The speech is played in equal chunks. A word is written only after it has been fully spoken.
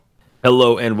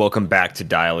Hello and welcome back to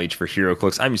Dial H for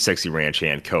Heroclix. I'm your sexy ranch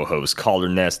hand co-host Calder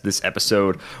Nest. This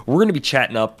episode, we're going to be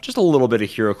chatting up just a little bit of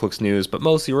Heroclix news, but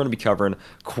mostly we're going to be covering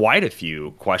quite a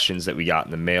few questions that we got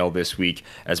in the mail this week,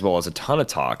 as well as a ton of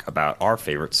talk about our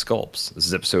favorite sculpts. This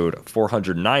is episode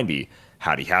 490.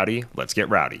 Howdy, howdy, let's get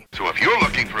rowdy. So if you're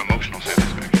looking for emotional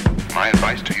satisfaction, my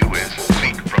advice to you is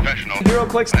seek professional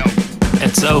Heroclix help.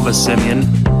 It's over, Simeon.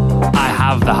 I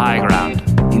have the high ground.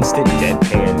 Instant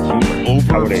deadpan humor.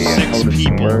 Over six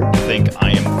people think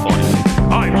I am funny.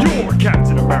 I'm your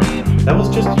Captain America. That was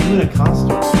just you in a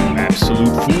costume. Absolute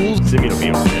fools. Simeon will be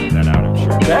able to edit that out, I'm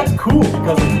sure. That's cool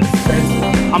because it's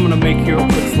expensive. I'm gonna make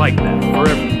Heroclix like that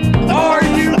forever. Are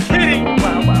you kidding?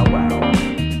 Wow, wow, wow.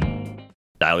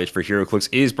 Dial H for Heroclix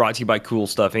is brought to you by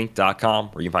CoolStuffInc.com,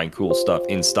 where you can find cool stuff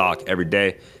in stock every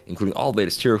day, including all the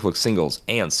latest Heroclix singles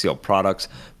and sealed products.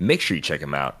 Make sure you check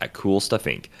them out at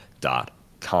CoolStuffInc.com.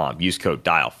 Use code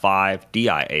DIAL5,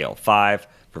 DIAL5,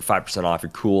 for 5% off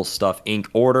your Cool Stuff Inc.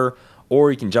 order,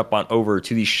 or you can jump on over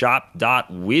to the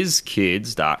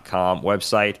shop.whizkids.com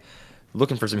website.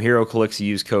 Looking for some Heroclix,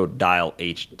 use code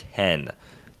DIALH10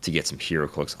 to get some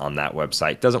Heroclix on that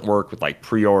website. Doesn't work with like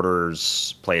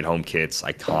pre-orders, play-at-home kits,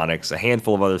 iconics, a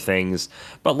handful of other things,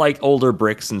 but like older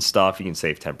bricks and stuff, you can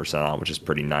save 10% on, which is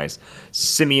pretty nice.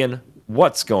 Simeon,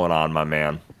 what's going on, my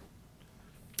man?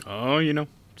 Oh,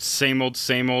 same old,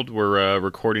 same old. We're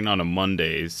recording on a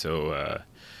Monday, so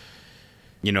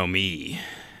you know me.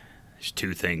 There's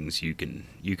two things you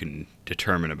can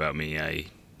determine about me. I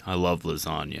love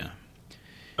lasagna.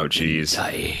 Oh, jeez.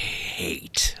 I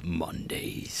hate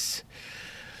Mondays.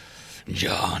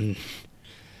 John,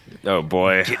 Oh,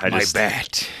 boy. get my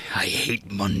bat. I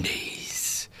hate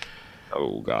Mondays.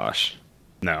 Oh, gosh.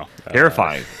 No.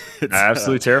 Terrifying. It's,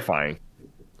 Absolutely terrifying.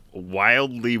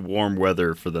 wildly warm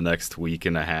weather for the next week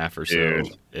and a half or so.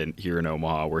 Dude. Here in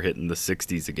Omaha. We're hitting the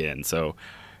 60s again. So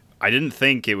I didn't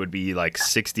think it would be like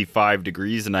 65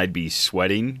 degrees and I'd be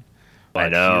sweating. But I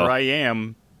know. here I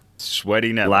am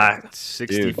sweating at like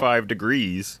 65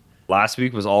 degrees. Last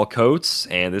week was all coats,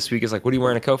 and this week is like, what are you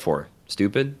wearing a coat for?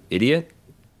 Stupid? Idiot?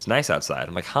 It's nice outside.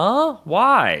 I'm like, huh?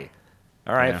 Why?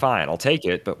 All right, Yeah. fine. I'll take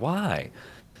it, but why?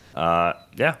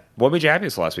 Yeah. What made you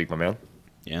happiest last week, my man?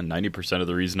 Yeah, 90% of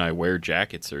the reason I wear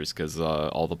jackets is because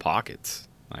all the pockets.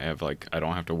 I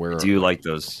don't have to wear. Do you like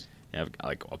those? I have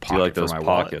like a you pocket like for those my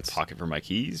pockets? wallet, pocket for my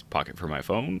keys, pocket for my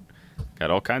phone. Got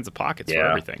all kinds of pockets for Yeah.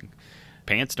 everything.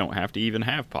 Pants don't have to even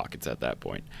have pockets at that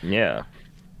point. Yeah.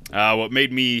 What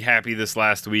made me happy this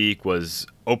last week was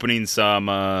opening some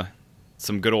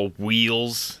good old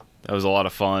wheels. That was a lot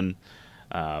of fun.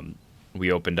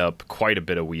 We opened up quite a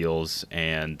bit of wheels,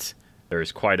 and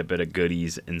there's quite a bit of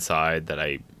goodies inside that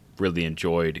I really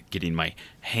enjoyed getting my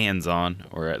hands on,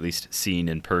 or at least seeing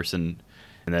in person.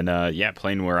 And then,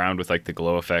 playing around with like the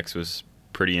glow effects was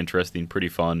pretty interesting, pretty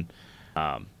fun.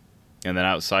 And then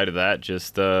outside of that,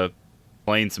 just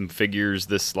playing some figures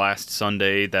this last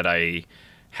Sunday that I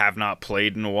have not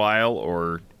played in a while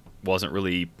or wasn't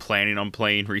really planning on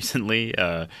playing recently.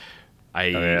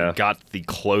 I got the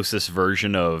closest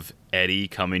version of Eddie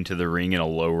coming to the ring in a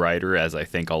lowrider as I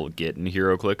think I'll get in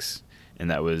Heroclix,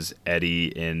 and that was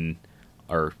Eddie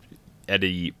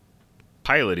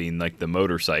piloting like the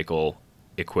motorcycle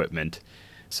equipment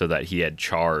so that he had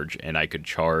charge and I could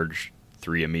charge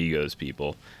 3 Amigos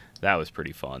people. That was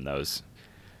pretty fun. That was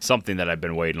something that I've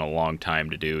been waiting a long time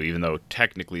to do, even though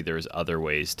technically there's other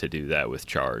ways to do that with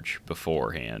charge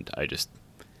beforehand.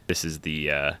 This is the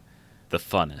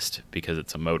funnest because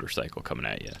it's a motorcycle coming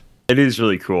at you. It is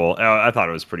really cool. I thought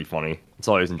it was pretty funny. It's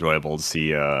always enjoyable to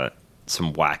see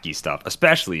some wacky stuff,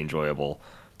 especially enjoyable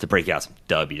to break out some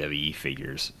WWE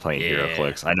figures playing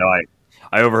Heroclix. I know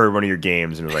I overheard one of your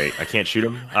games and was like, I can't shoot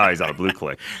him. Oh, he's on a blue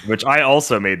click, which I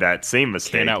also made that same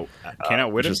mistake. Can't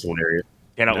outwit him. Just hilarious.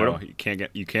 Can't outwit No, him.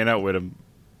 you can't outwit him.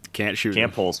 Can't shoot Can't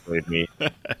him. pulse with me.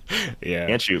 Yeah.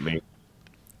 Can't shoot me.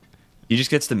 He just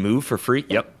gets to move for free.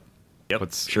 Yep.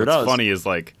 What's Sure does. funny is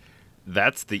like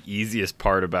that's the easiest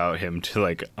part about him to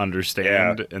like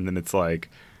understand, and then it's like,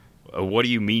 what do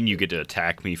you mean you get to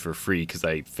attack me for free because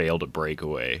I failed a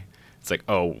breakaway? It's like,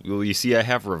 oh, well, you see, I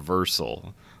have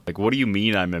reversal. Like, what do you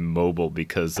mean I'm immobile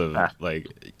because of like,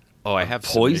 oh, I have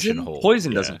submission Poison? hold.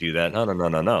 Poison Yeah. doesn't do that.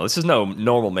 No. This is no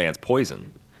normal man's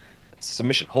poison. It's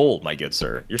submission hold, my good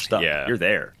sir. You're stuck. Yeah. You're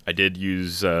there. I did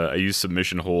use I used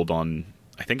submission hold on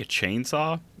I think a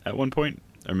chainsaw at one point,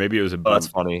 or maybe it was a boot. Oh, that's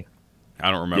funny. I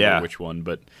don't remember Yeah. which one,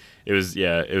 but it was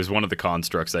one of the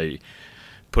constructs. I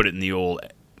put it in the old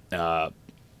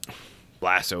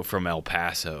lasso from El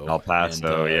Paso. El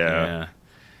Paso, yeah.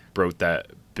 Broke that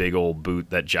big old boot,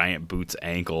 that giant boot's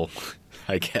ankle,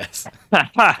 I guess.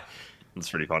 That's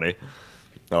pretty funny.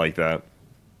 I like that.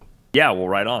 Yeah, well,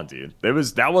 right on, dude.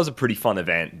 That was a pretty fun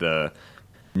event. The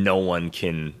no one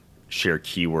can share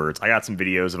keywords. I got some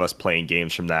videos of us playing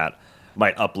games from that.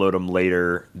 Might upload them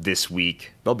later this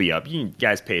week. They'll be up. You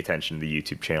guys pay attention to the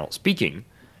YouTube channel. Speaking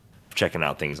of checking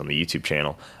out things on the YouTube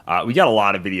channel, we got a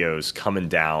lot of videos coming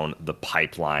down the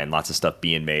pipeline. Lots of stuff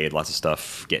being made. Lots of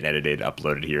stuff getting edited,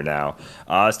 uploaded here now.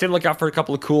 Stay on the lookout for a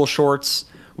couple of cool shorts.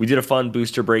 We did a fun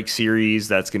booster break series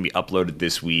that's going to be uploaded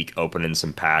this week, opening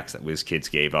some packs that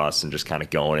WizKids gave us and just kind of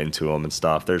going into them and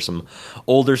stuff. There's some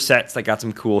older sets that got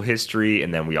some cool history,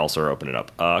 and then we also are opening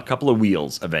up a couple of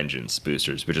Wheels of Vengeance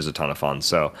boosters, which is a ton of fun.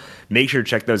 So make sure to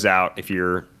check those out if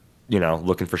you're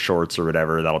looking for shorts or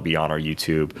whatever. That'll be on our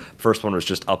YouTube. First one was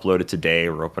just uploaded today.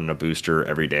 We're opening a booster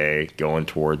every day, going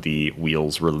toward the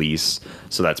Wheels release.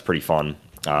 So that's pretty fun.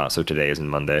 So today isn't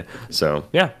Monday. So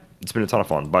yeah, it's been a ton of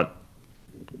fun. But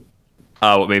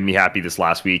what made me happy this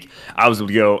last week, I was able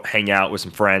to go hang out with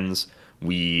some friends.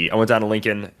 I went down to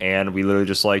Lincoln and we literally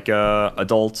just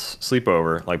adult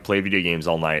sleepover, play video games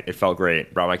all night. It felt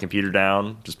great. Brought my computer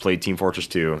down, just played Team Fortress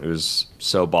 2. It was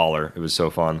so baller. It was so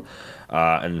fun,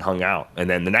 and hung out. And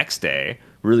then the next day,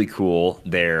 really cool,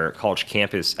 their college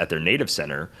campus at their native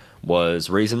center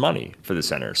was raising money for the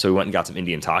center. So we went and got some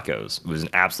Indian tacos. It was an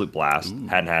absolute blast. Ooh.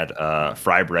 Hadn't had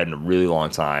fry bread in a really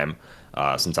long time,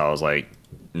 since I was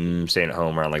staying at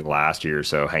home around last year or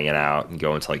so, hanging out and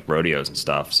going to rodeos and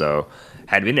stuff. So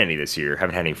hadn't been any this year.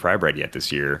 Haven't had any fry bread yet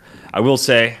this year. I will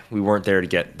say we weren't there to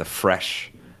get the fresh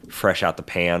out the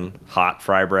pan hot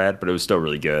fry bread, but it was still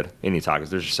really good. Indian tacos,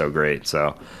 they're just so great.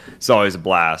 So it's always a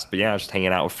blast. But yeah, just hanging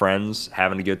out with friends,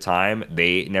 having a good time.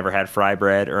 They never had fry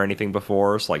bread or anything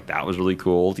before, so that was really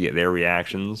cool to get their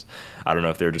reactions. I don't know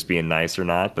if they're just being nice or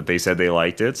not, but they said they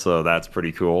liked it, so that's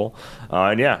pretty cool.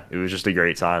 And yeah, it was just a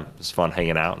great time. It was fun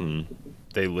hanging out. And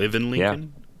they live in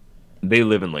Lincoln? Yeah, they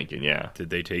live in Lincoln, yeah. Did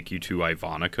they take you to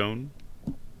Ivanacone?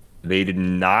 They did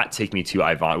not take me to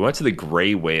Ivan. We went to the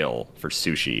Gray Whale for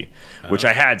sushi, which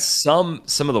I had some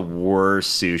of the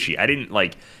worst sushi. I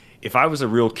didn't if I was a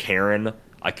real Karen,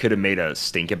 I could have made a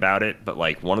stink about it, but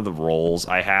one of the rolls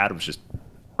I had was just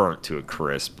burnt to a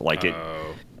crisp.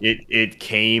 It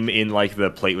came in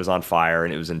the plate was on fire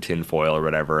and it was in tin foil or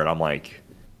whatever, and I'm like,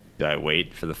 do I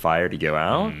wait for the fire to go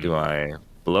out? Do I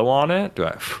blow on it?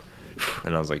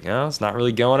 And I was like, no, it's not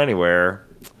really going anywhere.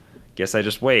 Guess I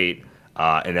just wait.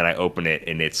 And then I open it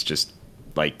and it's just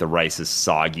the rice is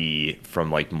soggy from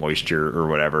moisture or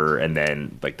whatever, and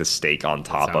then the steak on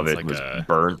top of it was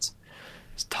burnt.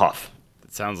 It's tough.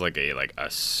 It sounds like a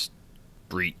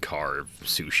streetcar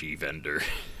sushi vendor.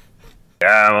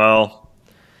 Yeah, well,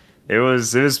 it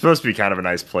was supposed to be kind of a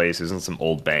nice place. It was in some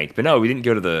old bank, but no, we didn't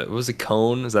go to what was the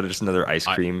Cone? Is that just another ice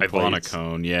cream place?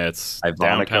 Ivanacone, yeah, it's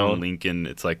downtown Lincoln.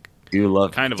 It's love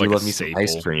me staple. some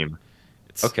ice cream.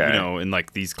 It's, okay. In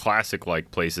these classic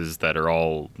places that are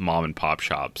all mom and pop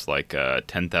shops,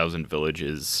 10,000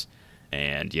 Villages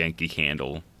and Yankee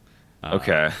Candle.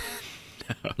 Okay.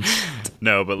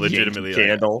 No, but legitimately,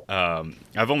 Candle.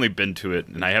 I've only been to it,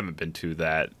 and I haven't been to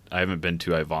that. I haven't been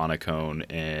to Ivanacone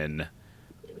in,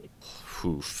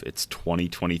 it's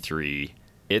 2023.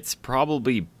 It's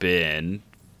probably been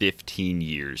 15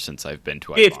 years since I've been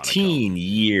to Ivanacone. 15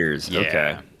 years. Yeah.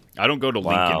 Okay. I don't go to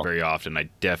Lincoln very often. I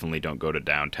definitely don't go to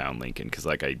downtown Lincoln because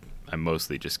I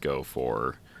mostly just go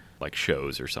for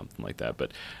shows or something like that.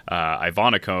 But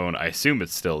Ivanacone, I assume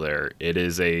it's still there. It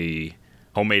is a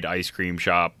homemade ice cream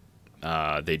shop.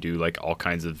 They do all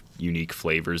kinds of unique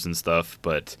flavors and stuff,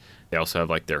 but they also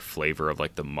have their flavor of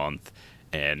the month,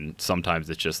 and sometimes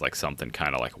it's just something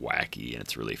kind of wacky and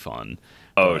it's really fun.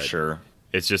 Oh, but sure.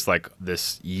 It's just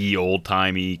this ye old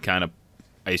timey kind of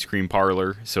ice cream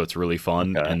parlor, so it's really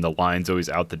fun. Okay. And the line's always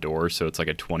out the door, so it's a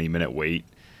 20-minute wait,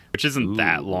 which isn't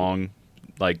that long.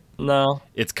 No,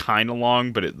 it's kind of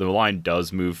long, but the line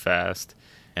does move fast.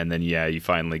 And then you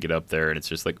finally get up there and it's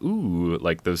just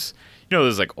those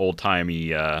those old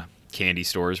timey candy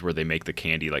stores where they make the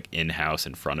candy in-house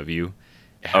in front of you.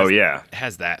 It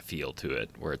has that feel to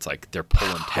it where it's they're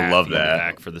pulling taffy in the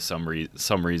back for some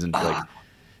reason,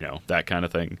 that kind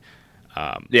of thing.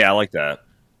 Yeah, I like that.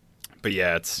 But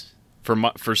yeah, it's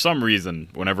for some reason,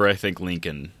 whenever I think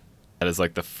Lincoln, that is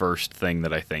the first thing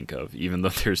that I think of. Even though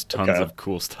there's tons of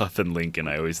cool stuff in Lincoln,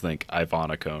 I always think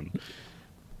Ivanacone.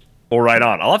 Well, right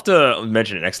on. I'll have to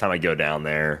mention it next time I go down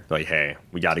there. Hey,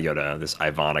 we got to go to this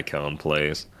Ivanacone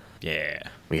place. Yeah.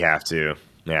 We have to.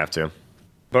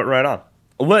 But right on.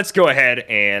 let's go ahead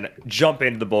and jump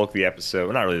into the bulk of the episode.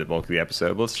 Well, not really the bulk of the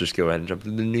episode, but let's just go ahead and jump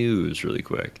into the news really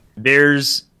quick.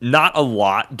 There's not a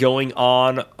lot going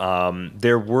on.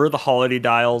 There were the holiday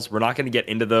dials. We're not going to get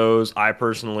into those. I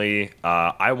personally,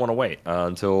 I want to wait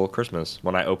until Christmas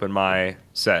when I open my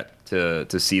set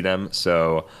to see them.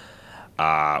 So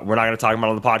we're not going to talk about it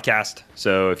on the podcast.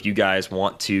 So if you guys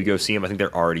want to go see them, I think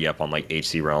they're already up on like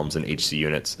HC Realms and HC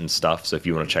Units and stuff. So if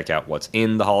you want to check out what's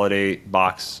in the holiday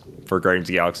box for Guardians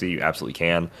of the Galaxy, you absolutely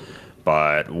can.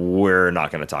 But we're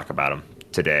not going to talk about them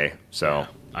today. So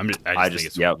I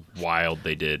just think it's wild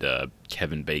they did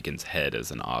Kevin Bacon's head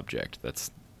as an object. That's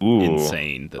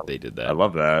insane that they did that. I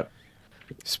love that.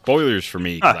 Spoilers for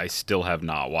me because I still have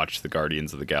not watched the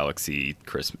Guardians of the Galaxy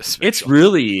Christmas special. It's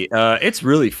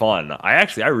really fun.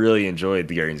 I really enjoyed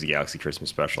the Guardians of the Galaxy Christmas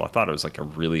special. I thought it was like a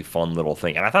really fun little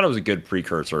thing, and I thought it was a good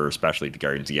precursor, especially to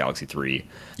Guardians of the Galaxy 3.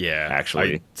 Yeah,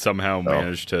 actually, I somehow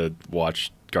managed to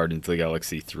watch Guardians of the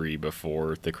Galaxy 3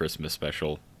 before the Christmas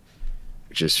special,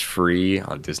 which is free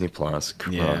on Disney Plus.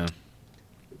 Yeah.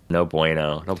 No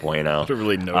bueno. I don't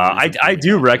really know. I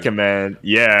do recommend.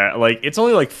 Yeah, like it's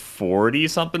only like 40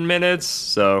 something minutes.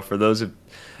 So for those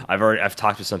I've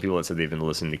talked to some people that said they've been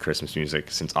listening to Christmas music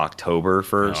since October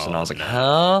 1st, and I was like,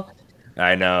 huh?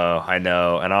 I know. And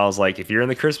I was like, if you're in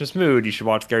the Christmas mood, you should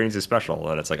watch Guardians of Special.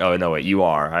 And it's like, oh no, wait, you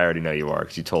are. I already know you are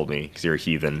because you told me because you're a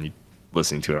heathen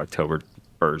listening to it October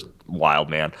 1st. Wild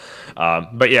man.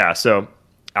 But yeah, so.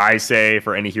 I say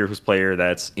for any Heroes player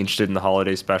that's interested in the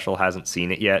holiday special, hasn't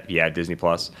seen it yet, Disney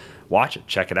Plus, watch it,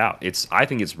 check it out. I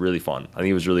think it's really fun. I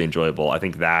think it was really enjoyable. I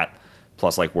think that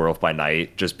plus like Werewolf by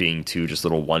Night, just being two just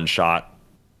little one-shot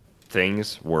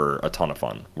things were a ton of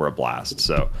fun, were a blast.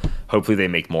 So hopefully they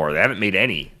make more. They haven't made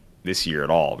any this year at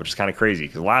all, which is kind of crazy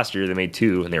because last year they made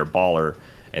 2 and they were baller,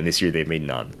 and this year they've made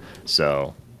none.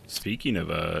 So speaking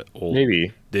of old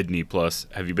maybe Disney Plus,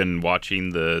 have you been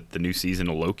watching the new season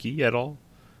of Loki at all?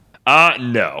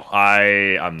 No,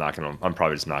 I'm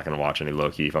probably just not gonna watch any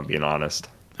Loki if I'm being honest.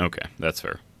 Okay, that's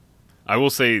fair. I will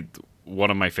say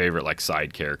one of my favorite like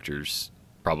side characters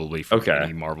probably from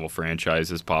any Marvel franchise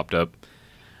has popped up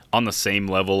on the same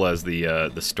level as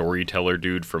the storyteller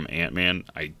dude from Ant-Man.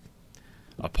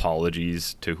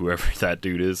 Apologies to whoever that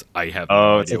dude is. I have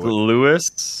no idea. It's like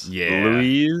Louis. Yeah,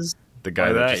 Louise, the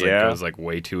guy that just goes like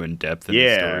way too in depth in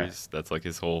his stories. That's like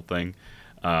his whole thing.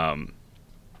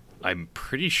 I'm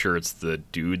pretty sure it's the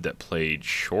dude that played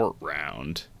Short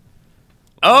Round.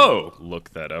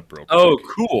 Look that up real quick. Oh,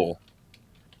 cool.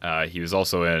 He was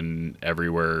also in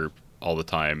Everywhere, All the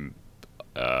Time,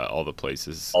 All the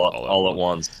Places, all at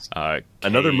once.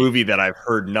 Another movie that I've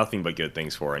heard nothing but good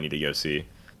things for. I need to go see.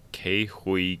 Ke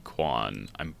Huy Quan.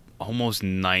 I'm almost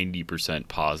 90%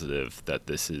 positive that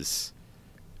this is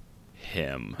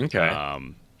him. Okay.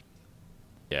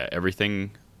 Yeah,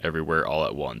 Everything, Everywhere, All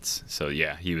at Once. So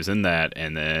yeah, he was in that,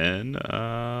 and then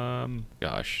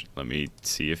gosh, let me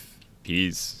see if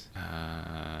he's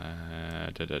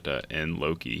in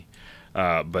Loki.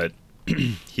 But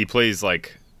he plays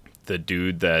like the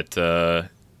dude that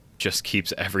just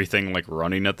keeps everything like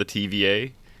running at the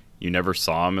TVA. You never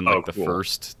saw him in like the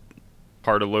first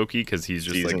part of Loki because he's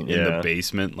just like in the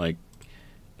basement like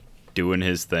doing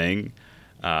his thing.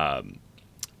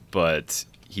 But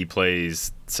he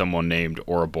plays someone named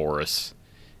Ouroboros,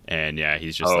 and yeah,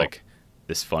 he's just like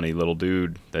this funny little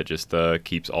dude that just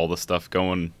keeps all the stuff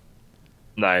going.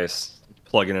 Nice.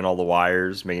 Plugging in all the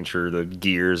wires, making sure the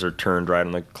gears are turned right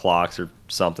on the clocks or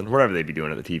something, whatever they'd be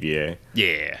doing at the TVA.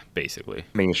 Yeah, basically.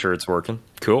 Making sure it's working.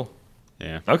 Cool.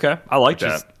 Yeah. Okay, I like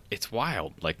that. It's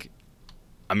wild. Like,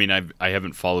 I mean, I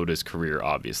haven't followed his career,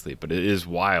 obviously, but it is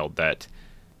wild that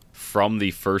from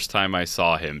the first time I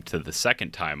saw him to the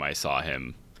second time I saw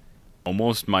him,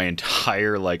 almost my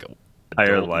entire like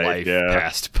adult life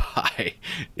passed by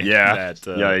in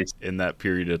that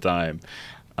period of time.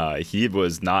 He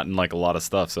was not in like a lot of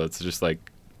stuff, so it's just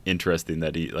like interesting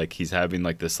that he's having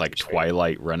like this like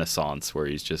Twilight renaissance where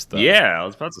he's just I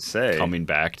was about to say coming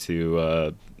back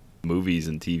to movies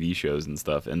and TV shows and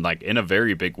stuff, and like in a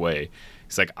very big way.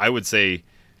 It's like I would say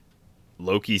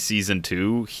Loki season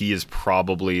 2, he is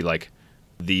probably like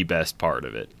the best part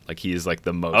of it. Like he is like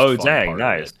the most fun part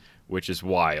of it, which is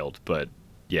wild. But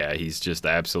yeah, he's just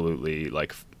absolutely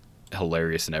like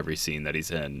hilarious in every scene that he's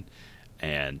in,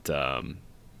 and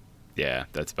yeah,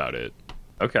 that's about it.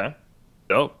 Okay,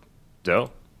 dope.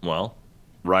 Well,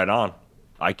 right on.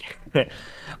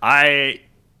 I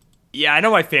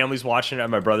know my family's watching it.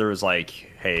 And my brother was like,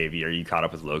 "Hey, are you caught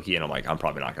up with Loki?" And I'm like, "I'm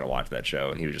probably not gonna watch that show."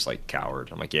 And he was just like, "Coward."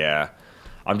 I'm like, "Yeah,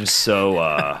 I'm just so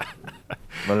well,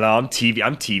 no, I'm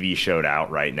TV showed out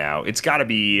right now. It's got to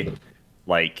be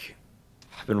like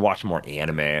I've been watching more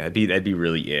anime. That'd be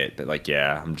really it. But like,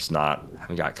 yeah, I'm just not. I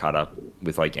haven't got caught up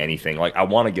with like anything. Like, I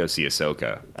want to go see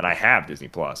Ahsoka, and I have Disney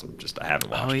Plus. I haven't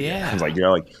watched Oh, it yet. yeah. I was like,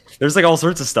 like there's like all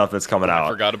sorts of stuff that's coming out.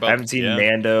 forgot about- I haven't seen yeah.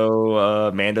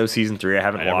 Mando season 3. I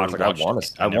haven't watched. Like,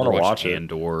 I want to watch it.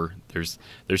 Andor. There's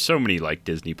so many like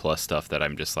Disney Plus stuff that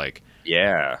I'm just like,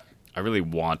 Yeah. I really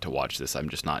want to watch this. I'm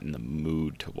just not in the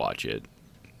mood to watch it.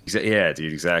 Yeah,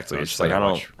 dude, exactly. So It's just like I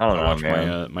don't know, watch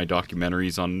man. my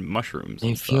documentaries on mushrooms. I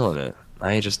ain't and stuff. feeling it.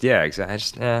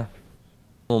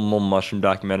 Little mushroom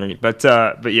documentary. But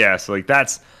yeah, so like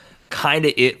that's kind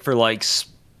of it for like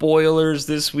spoilers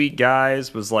this week,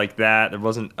 guys. Was like that. There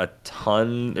wasn't a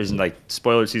ton. There's like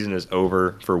spoiler season is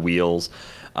over for Wheels.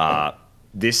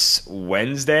 This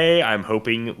Wednesday, I'm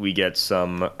hoping we get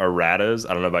some erratas.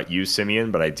 I don't know about you, Simeon,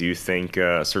 but I do think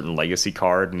a certain legacy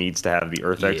card needs to have the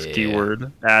EarthX keyword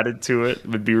added to it.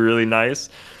 Would be really nice.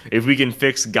 If we can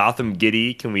fix Gotham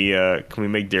Giddy, can we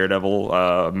make Daredevil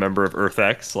a member of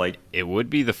EarthX? Like, it would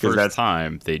be the first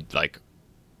time they'd like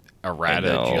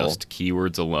errata just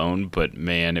keywords alone, but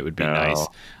man, it would be nice.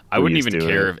 I wouldn't even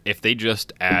care if they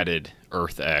just added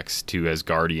EarthX to as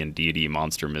Guardian, Deity,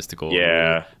 Monster, Mystical.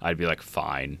 Yeah. I'd be like,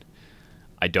 fine.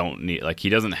 I don't need, like, he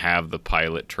doesn't have the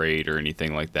pilot trait or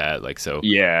anything like that. Like, so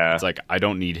yeah, it's like, I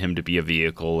don't need him to be a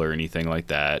vehicle or anything like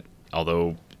that.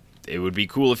 Although it would be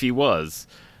cool if he was.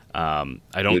 I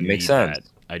don't need that.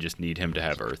 I just need him to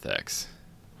have EarthX.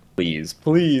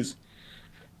 Please.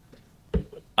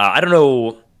 I don't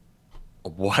know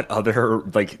what other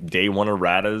like day one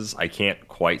erratas. I can't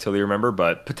quite totally remember,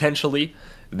 but potentially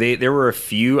there were a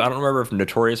few. I don't remember if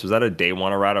Notorious was that a day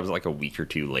one errata. It was like a week or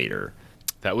two later.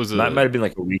 That might have been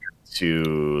like a week or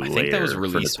two later. I think that was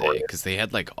release day because they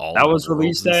had like all that was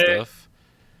release day stuff.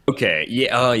 Okay, yeah,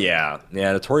 oh yeah.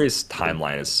 Notorious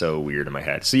timeline is so weird in my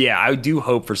head. So yeah, I do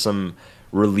hope for some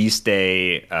release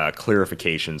day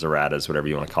clarifications, erratas, whatever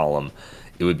you want to call them.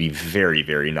 It would be very,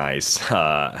 very nice.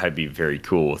 I'd be very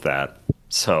cool with that.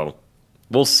 So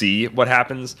we'll see what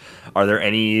happens. Are there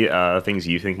any things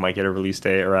you think might get a release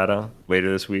day errata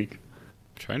later this week? I'm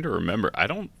trying to remember. I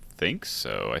don't think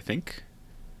so.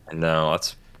 No,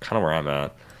 that's kind of where I'm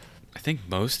at. I think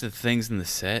most of the things in the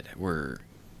set were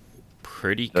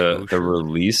pretty kosher. The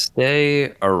release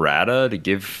day errata to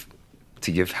give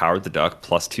Howard the Duck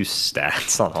 +2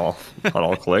 stats on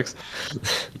all clicks.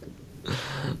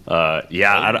 I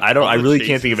really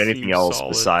can't think of anything else solid.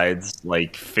 besides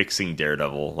like fixing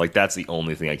Daredevil. Like that's the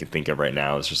only thing I can think of right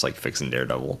now is just like fixing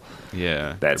Daredevil.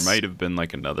 Yeah, there might have been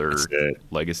like another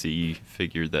legacy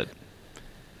figure that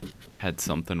had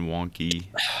something wonky.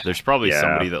 There's probably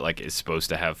somebody that like is supposed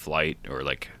to have flight or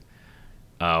like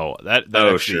that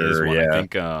actually is one.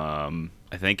 Yeah.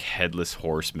 I think Headless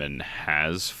Horseman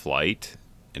has flight.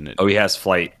 And he has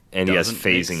flight and he has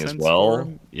phasing as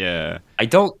well. Yeah, I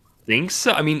don't think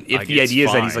so. I mean, if the idea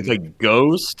is that he's like a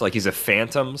ghost, like he's a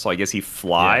phantom, so I guess he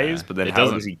flies. But then how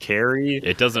does he carry?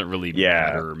 It doesn't really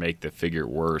matter or make the figure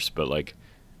worse. But like,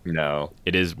 no,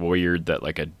 it is weird that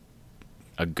like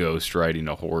a ghost riding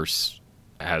a horse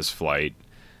has flight,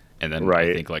 and then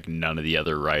I think like none of the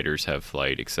other riders have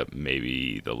flight except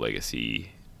maybe the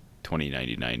Legacy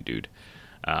 2099 dude.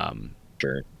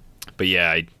 Sure. But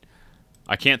yeah,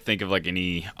 I can't think of like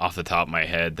any off the top of my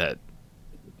head that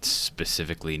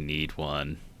specifically need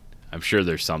one. I'm sure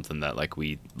there's something that like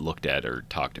we looked at or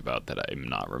talked about that I'm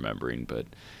not remembering, but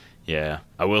yeah,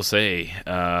 I will say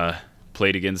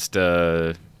played against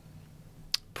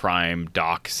Prime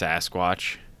Doc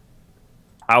Sasquatch.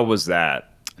 How was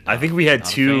that? I think we had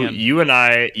two. You and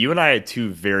I had two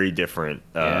very different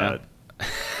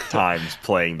times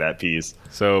playing that piece.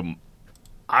 So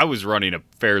I was running a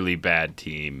fairly bad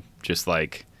team, just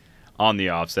like on the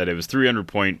offset. It was 300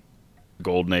 point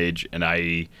Golden Age, and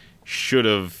I should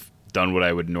have done what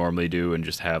I would normally do and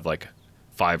just have like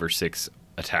 5 or 6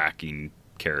 attacking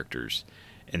characters.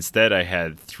 Instead, I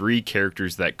had 3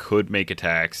 characters that could make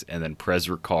attacks, and then Prez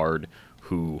Ricard,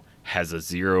 who has a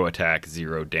 0 attack,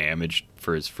 0 damage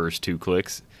for his first 2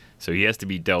 clicks. So he has to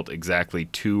be dealt exactly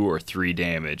 2 or 3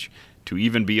 damage to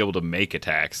even be able to make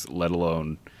attacks, let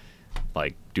alone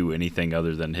like do anything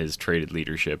other than his traded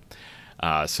leadership.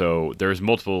 So there's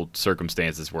multiple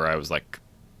circumstances where I was like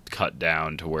cut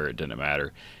down to where it didn't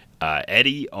matter.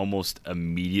 Eddie almost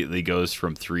immediately goes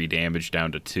from 3 damage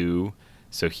down to 2.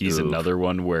 So he's another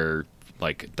one where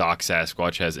like Doc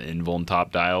Sasquatch has invuln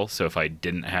top dial. So if I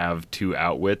didn't have 2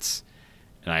 outwits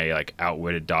and I like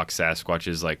outwitted Doc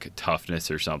Sasquatch's like toughness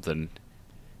or something,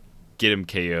 get him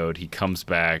KO'd, he comes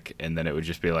back, and then it would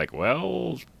just be like,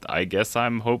 well, I guess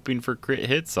I'm hoping for crit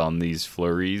hits on these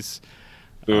flurries.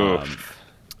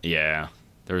 Yeah,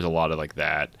 there's a lot of like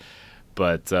that.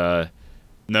 But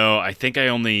No, I think I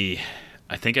only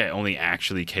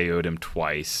actually KO'd him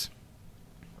twice.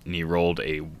 And he rolled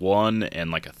a 1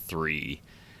 and like a 3.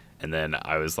 And then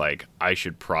I was like, I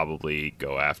should probably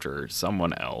go after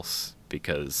someone else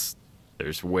because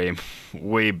there's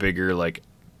way bigger like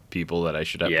people that I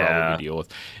should have probably deal with.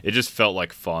 It just felt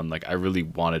like fun. Like I really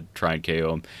wanted to try and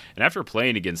KO him. And after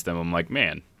playing against them, I'm like,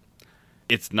 man,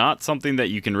 it's not something that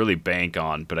you can really bank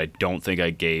on, but I don't think I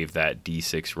gave that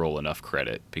D6 roll enough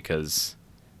credit because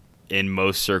in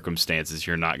most circumstances,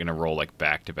 you're not going to roll like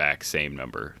back-to-back same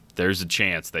number. There's a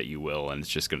chance that you will, and it's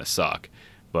just going to suck.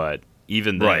 But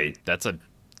even then, that's a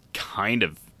kind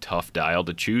of tough dial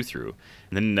to chew through.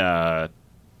 And then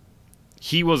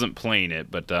he wasn't playing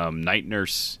it, but Night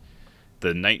Nurse,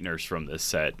 the Night Nurse from this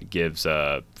set, gives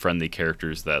friendly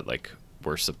characters that like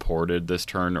were supported this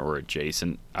turn or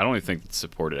adjacent. I don't even think it's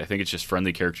supported. I think it's just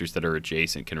friendly characters that are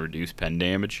adjacent can reduce pen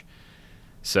damage.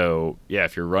 So yeah,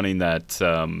 if you're running that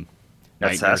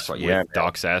Night Nurse with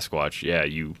Doc Sasquatch, yeah,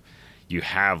 you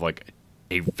have like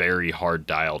a very hard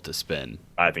dial to spin.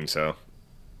 I think so.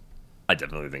 I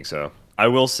definitely think so. I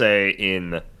will say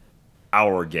in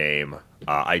our game,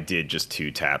 I did just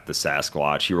 2-tap the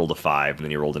Sasquatch. He rolled a 5, and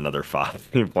then he rolled another 5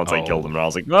 once I killed him. And I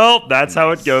was like, well, that's how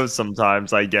it goes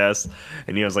sometimes, I guess.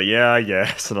 And he was like, yeah, I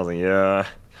guess. And I was like, yeah.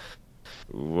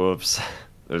 Whoops.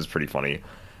 It was pretty funny.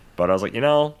 But I was like,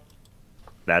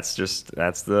 that's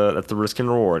the risk and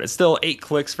reward. It's still 8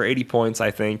 clicks for 80 points,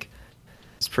 I think.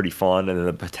 It's pretty fun, and then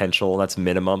the potential, that's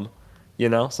minimum.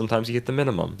 Sometimes you get the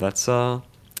minimum. That's that's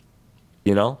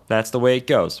the way it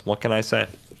goes. What can I say?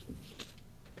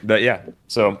 But yeah,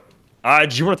 so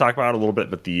do you want to talk about a little bit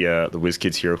about the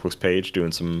WizKids Heroclix page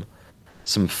doing some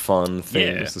fun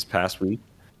things this past week?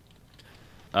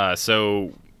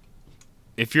 So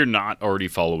if you're not already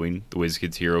following the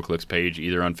WizKids Heroclix page,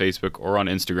 either on Facebook or on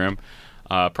Instagram,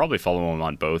 probably follow them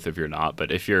on both if you're not.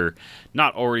 But if you're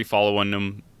not already following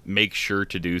them, make sure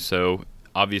to do so.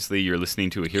 Obviously, you're listening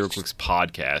to a Heroclix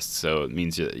podcast, so it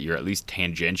means you're at least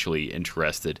tangentially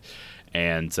interested.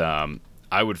 And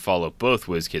I would follow both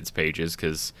WizKids pages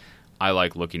because I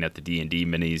like looking at the D&D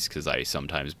minis because I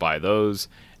sometimes buy those.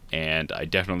 And I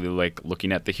definitely like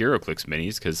looking at the Heroclix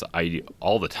minis because I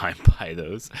all the time buy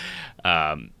those.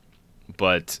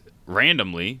 But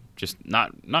randomly, just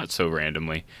not so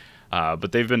randomly,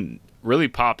 but they've been really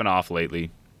popping off lately.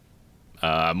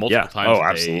 Multiple times a day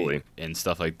absolutely. And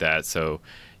stuff like that. So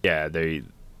yeah, they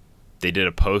did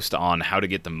a post on how to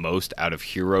get the most out of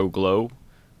Hero Glow,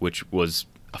 which was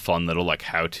a fun little like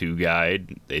how-to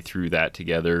guide. They threw that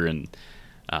together and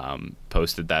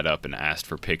posted that up and asked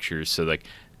for pictures. So like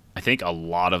I think a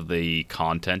lot of the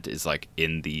content is like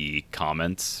in the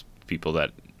comments, people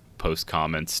that post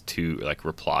comments to like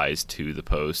replies to the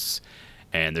posts,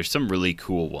 and there's some really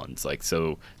cool ones. Like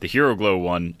so the Hero Glow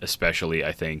one especially,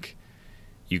 I think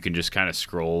you can just kind of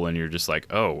scroll and you're just like,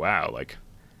 oh wow, like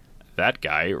that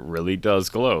guy really does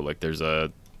glow. Like there's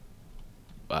a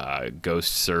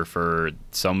Ghost Surfer,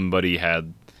 somebody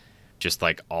had just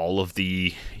like all of the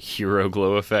Hero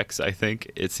Glow effects, I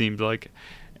think it seemed like,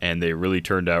 and they really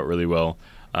turned out really well.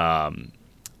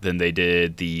 Then they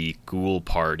did the Ghoul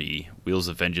Party. Wheels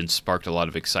of Vengeance sparked a lot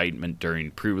of excitement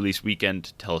during pre-release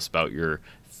weekend. Tell us about your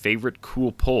favorite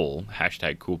cool pull,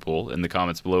 #cool pull, in the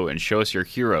comments below, and show us your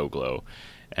Hero Glow.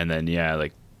 And then, yeah,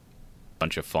 like, a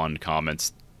bunch of fun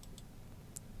comments.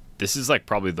 This is, like,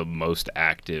 probably the most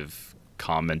active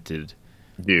commented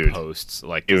posts.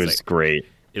 Like, it was great.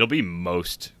 It'll be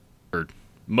most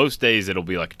days it'll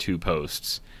be, like, 2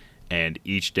 posts. And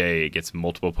each day it gets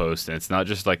multiple posts. And it's not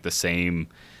just, like, the same,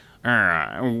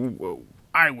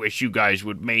 I wish you guys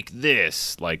would make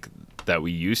this, like, that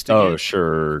we used to Oh, get.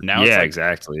 sure. Now it's like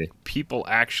exactly. People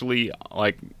actually,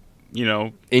 like,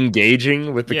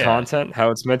 engaging with the content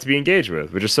how it's meant to be engaged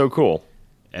with, which is so cool.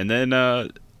 And then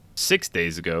 6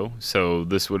 days ago, so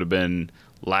this would have been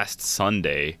last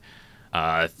Sunday,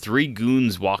 3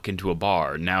 goons walk into a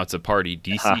bar. Now it's a party.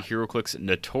 DC Heroclix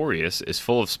Notorious is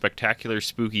full of spectacular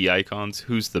spooky icons.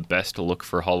 Who's the best to look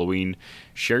for Halloween?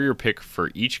 Share your pick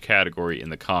for each category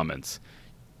in the comments.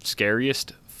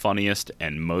 Scariest, funniest,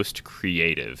 and most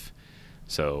creative.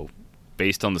 So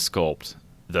based on the sculpt,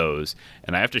 those.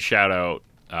 And I have to shout out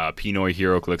Pinoy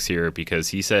Heroclix here because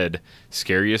he said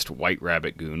scariest white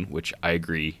rabbit goon, which I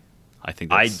agree. I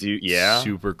think that's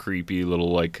super creepy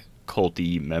little like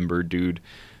culty member dude.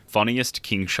 Funniest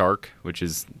King Shark, which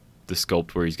is the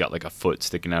sculpt where he's got like a foot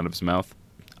sticking out of his mouth.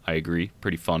 I agree.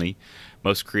 Pretty funny.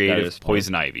 Most creative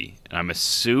Poison Ivy. And I'm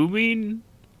assuming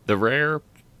the rare,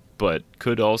 but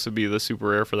could also be the super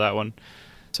rare for that one.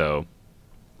 So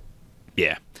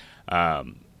yeah.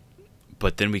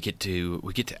 But then we get to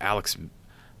Alex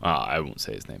I won't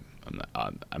say his name.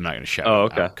 I'm not going to shout Oh,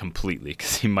 it okay. out completely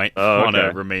because he might Oh, want to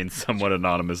okay. remain somewhat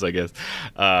anonymous, I guess.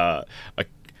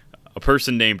 A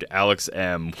person named Alex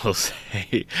M will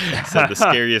say said the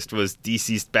scariest was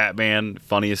deceased Batman,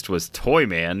 funniest was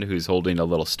Toyman, who's holding a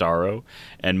little Starro,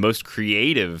 and most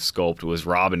creative sculpt was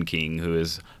Robin King, who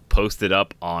is posted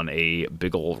up on a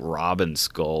big ol' Robin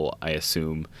skull, I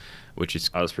assume, which is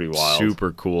That was pretty wild.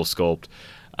 super cool sculpt.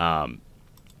 And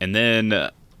then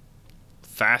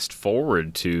fast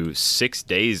forward to 6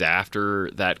 days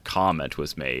after that comment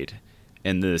was made,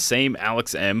 and the same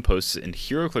Alex M posts in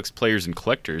Heroclix players and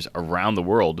collectors around the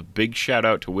world. Big shout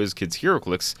out to WizKids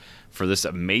Heroclix for this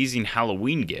amazing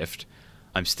Halloween gift.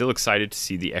 I'm still excited to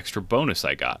see the extra bonus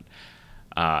I got.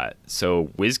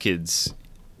 So WizKids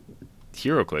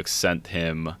Heroclix sent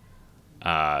him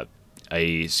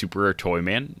a super rare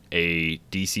Toyman, a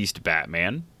deceased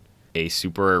Batman, a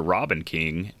super rare Robin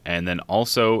King, and then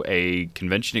also a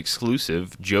convention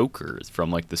exclusive Joker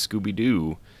from like the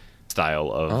Scooby-Doo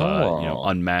style of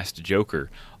unmasked Joker,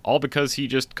 all because he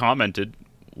just commented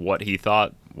what he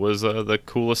thought was the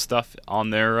coolest stuff on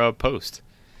their post,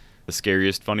 the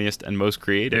scariest, funniest, and most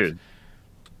creative. Dude,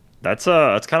 that's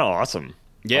kind of awesome.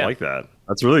 Yeah. I like that.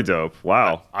 That's really dope.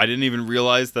 Wow. I didn't even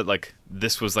realize that like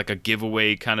this was like a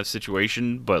giveaway kind of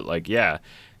situation, but like yeah,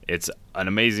 it's an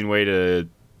amazing way to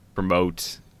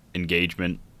promote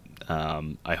engagement.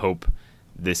 I hope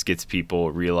this gets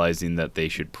people realizing that they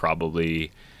should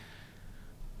probably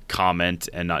comment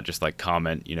and not just like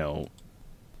comment,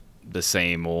 the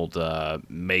same old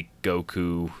make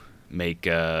Goku, make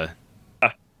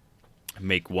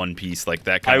One Piece, like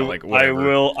that kind of like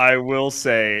whatever. I will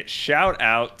say shout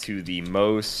out to the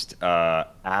most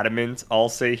adamant, I'll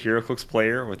say, Heroclix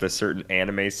player with a certain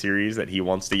anime series that he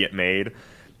wants to get made.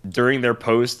 During their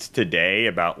post today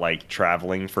about like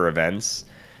traveling for events,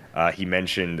 he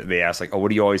mentioned, they asked like, oh, what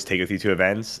do you always take with you to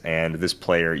events? And this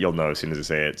player, you'll know as soon as I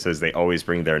say it, says they always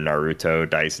bring their Naruto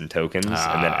dice and tokens.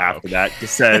 And then after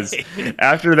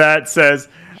that says,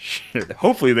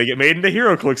 hopefully they get made into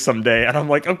HeroClix someday. And I'm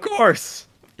like, of course.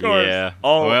 Yeah.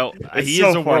 Oh, well, it's he so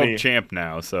is a funny. world champ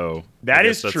now, so That I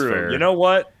is guess that's true. fair. You know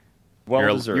what?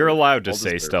 Well deserved. You're allowed to Well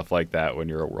say deserved. stuff like that when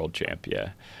you're a world champ. Yeah.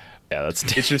 Yeah, that's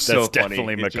It's just that's so funny.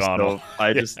 definitely It's just McConnell.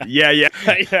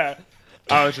 yeah.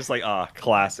 I was just like,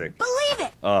 classic.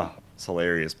 Believe it. It's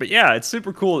hilarious. But yeah, it's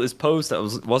super cool. This post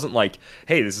that wasn't like,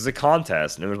 hey, this is a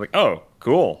contest, and it was like, oh,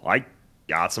 cool. I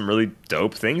got some really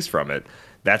dope things from it.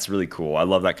 That's really cool. I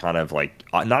love that kind of like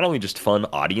not only just fun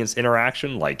audience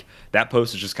interaction, like that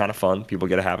post is just kind of fun. People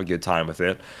get to have a good time with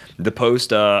it. The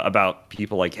post about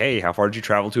people like, hey, how far did you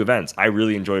travel to events? I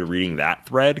really enjoyed reading that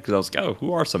thread because I was like, oh,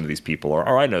 who are some of these people?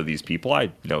 Or I know these people.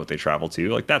 I know what they travel to.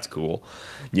 Like, that's cool,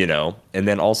 And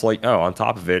then also like, oh, on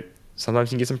top of it,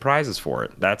 sometimes you can get some prizes for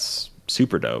it. That's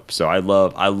super dope. So I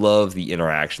love the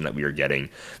interaction that we are getting.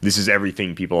 This is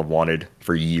everything people have wanted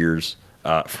for years.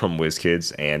 From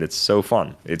WizKids, and it's so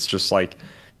fun. It's just like,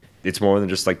 it's more than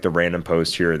just like the random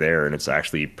post here or there, and it's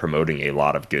actually promoting a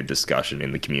lot of good discussion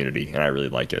in the community, and I really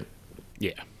like it.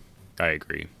 Yeah, I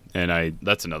agree. And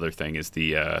that's another thing is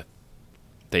they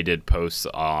did posts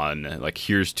on like,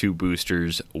 here's 2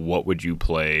 boosters. What would you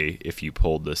play if you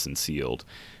pulled this and sealed?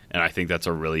 And I think that's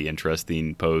a really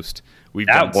interesting post. We've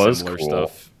done similar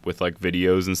stuff with like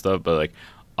videos and stuff, but like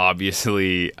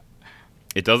obviously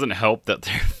it doesn't help that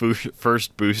their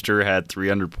first booster had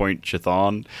 300-point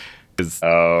Chthon, because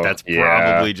that's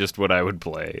probably just what I would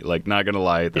play. Like, not gonna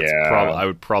lie, I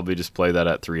would probably just play that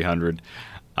at 300.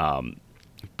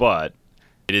 But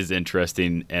it is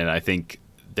interesting, and I think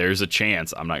there's a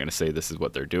chance. I'm not gonna say this is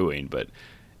what they're doing, but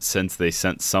since they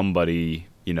sent somebody,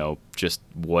 just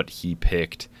what he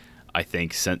picked, I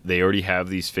think they already have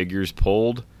these figures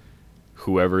pulled.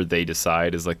 Whoever they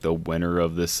decide is like the winner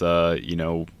of this,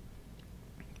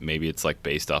 maybe it's like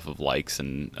based off of likes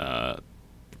and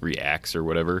reacts or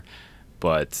whatever,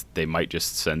 but they might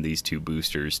just send these 2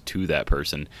 boosters to that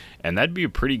person, and that'd be a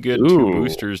pretty good 2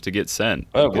 boosters to get sent.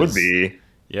 It would be.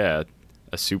 Yeah,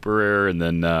 a super rare, and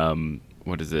then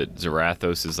what is it?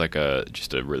 Zarathos is like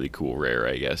just a really cool rare,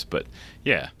 I guess. But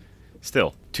yeah,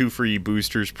 still 2 free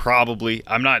boosters probably.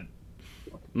 I'm not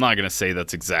gonna say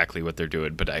that's exactly what they're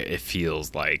doing, but it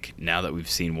feels like now that we've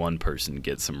seen one person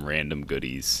get some random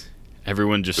goodies,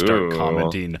 everyone just start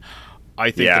commenting.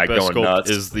 I think the best sculpt nuts.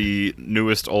 is the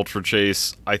newest Ultra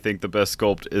Chase. I think the best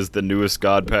sculpt is the newest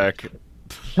God Pack.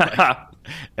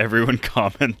 Everyone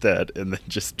comment that and then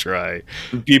just try.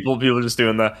 People just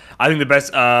doing the. I think the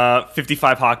best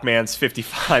 55 Hawkmans,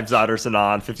 55 Zodder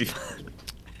Sanan,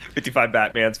 55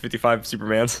 Batmans, 55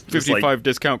 Supermans, 55 like,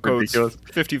 discount codes, ridiculous.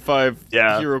 55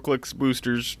 HeroClix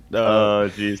boosters. Oh,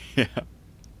 jeez. Yeah.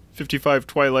 55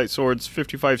 Twilight Swords,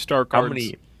 55 Star How Cards.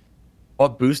 many?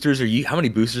 What boosters are you? How many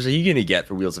boosters are you gonna get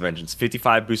for Wheels of Vengeance?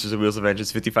 55 boosters of Wheels of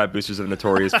Vengeance, 55 boosters of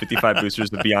Notorious, 55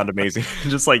 boosters of Beyond Amazing.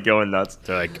 Just like going nuts.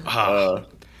 They're like,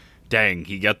 dang,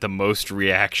 he got the most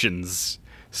reactions,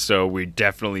 so we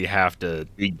definitely have to.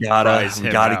 We prize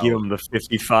him gotta out. give him the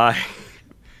 55.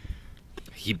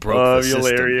 He broke the system.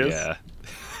 Hilarious. Yeah.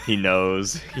 He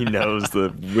knows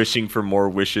the wishing for more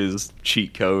wishes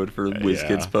cheat code for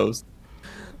WizKids post.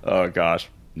 Oh gosh.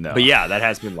 No. But yeah, that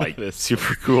has been like It is.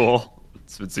 super cool.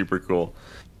 It's been super cool.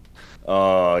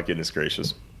 Oh goodness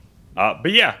gracious.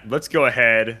 But yeah, let's go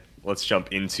ahead. Let's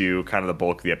jump into kind of the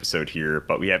bulk of the episode here.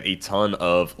 But we have a ton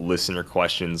of listener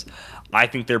questions. I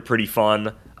think they're pretty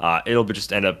fun. It'll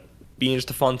just end up being just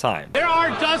a fun time. There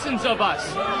are dozens of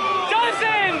us.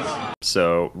 Dozens!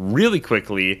 So really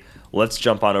quickly, let's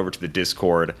jump on over to the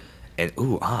Discord. And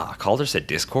Calder said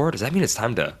Discord? Does that mean it's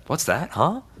time to, what's that,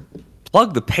 huh?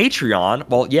 Plug the Patreon?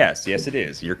 Well, yes, it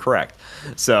is. You're correct.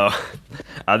 So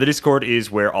the Discord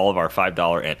is where all of our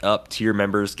 $5 and up tier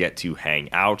members get to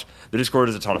hang out. The Discord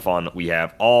is a ton of fun. We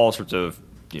have all sorts of,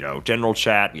 general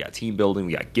chat. We got team building.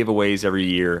 We got giveaways every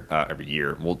year.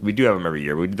 Well, we do have them every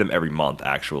year. We do them every month,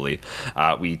 actually.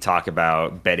 We talk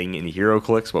about betting in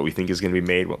Heroclix, what we think is going to be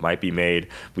made, what might be made.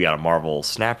 We got a Marvel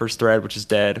Snappers thread, which is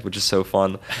dead, which is so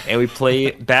fun. And we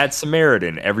play Bad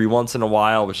Samaritan every once in a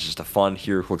while, which is just a fun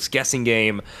Heroclix guessing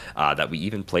game that we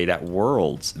even played at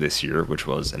Worlds this year, which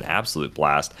was an absolute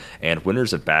blast. And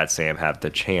winners of Bad Sam have the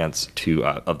chance to,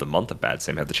 of the month of Bad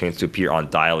Sam, have the chance to appear on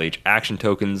Dial H action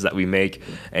tokens that we make.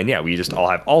 And yeah, we just all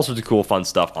have all sorts of cool, fun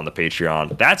stuff on the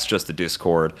Patreon. That's just the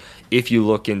Discord. If you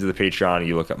look into the Patreon and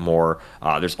you look at more,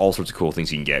 there's all sorts of cool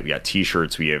things you can get. We got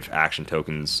t-shirts, we have action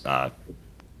tokens,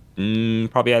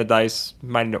 probably out of dice.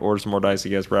 Might need to order some more dice, I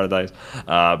guess. We're out of dice.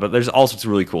 But there's all sorts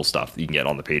of really cool stuff that you can get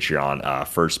on the Patreon.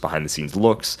 First, behind-the-scenes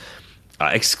looks,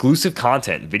 exclusive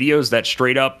content, videos that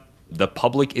straight up the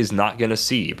public is not going to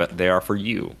see, but they are for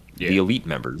you, the elite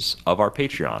members of our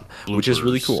Patreon, which is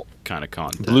really cool. Kind of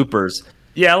content. Bloopers.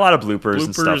 Yeah, a lot of bloopers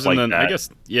and stuff like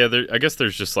that. I guess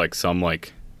there's just like some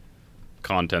like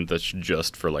content that's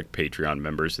just for like Patreon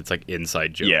members. It's like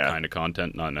inside joke kind of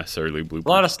content, not necessarily bloopers. A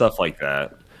lot of stuff like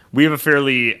that. We have a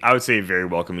fairly, I would say, very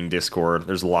welcoming Discord.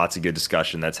 There's lots of good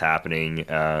discussion that's happening.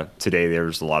 Today,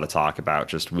 there's a lot of talk about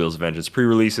just Wheels of Vengeance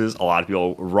pre-releases. A lot of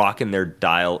people rocking their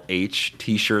Dial H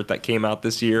t-shirt that came out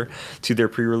this year to their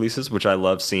pre-releases, which I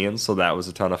love seeing, so that was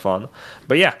a ton of fun.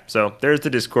 But yeah, so there's the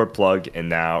Discord plug. And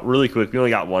now, really quick, we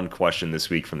only got one question this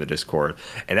week from the Discord,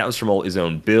 and that was from his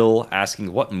own Bill,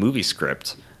 asking what movie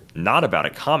script, not about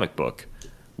a comic book,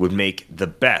 would make the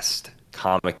best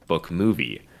comic book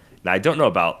movie. Now, I don't know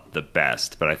about the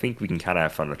best, but I think we can kind of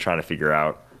have fun trying to figure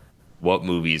out what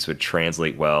movies would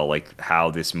translate well, like how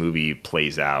this movie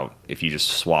plays out if you just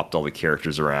swapped all the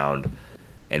characters around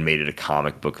and made it a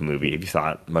comic book movie. Have you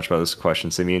thought much about this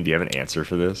question, Simeon? Do you have an answer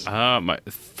for this? My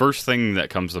first thing that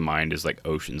comes to mind is like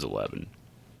Ocean's 11.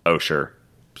 Oh, sure.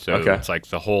 So it's like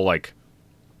the whole like,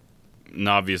 and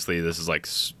obviously this is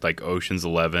like Ocean's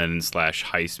 11 /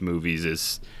 heist movies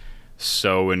is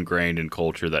so ingrained in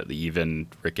culture that even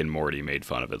Rick and Morty made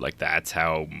fun of it. Like that's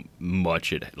how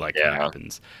much it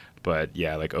happens. But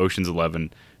yeah, like Ocean's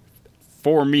 11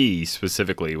 for me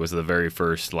specifically was the very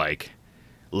first like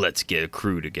let's get a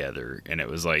crew together, and it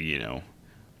was like,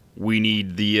 we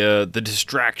need the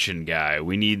distraction guy,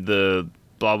 we need the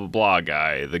blah blah blah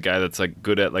guy, the guy that's like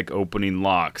good at like opening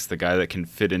locks, the guy that can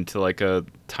fit into like a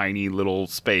tiny little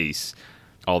space.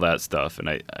 All that stuff, and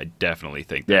I definitely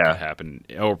think that could happen,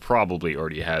 or probably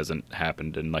already hasn't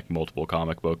happened in like multiple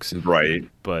comic books. Right.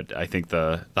 But I think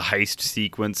the heist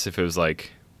sequence, if it was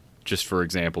like, just for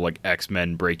example, like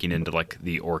X-Men breaking into like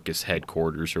the Orcus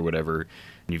headquarters or whatever,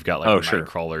 and you've got like a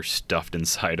Nightcrawler stuffed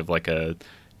inside of like a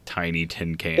tiny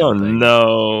tin can. Oh thing.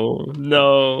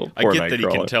 No! I get that he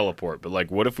can teleport, but like,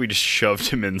 what if we just shoved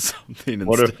him in something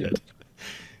instead?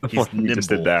 He's nimble. Just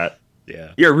did that.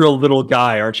 Yeah. You're a real little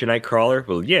guy, aren't you, Nightcrawler?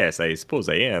 Well, yes, I suppose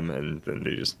I am. And then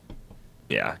they just,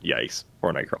 yikes.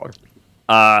 Poor Nightcrawler.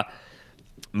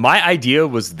 My idea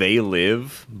was They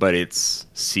Live, but it's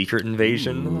Secret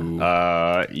Invasion.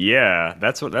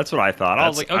 That's what I thought. I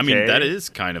was like, okay. I mean, that is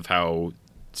kind of how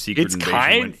Secret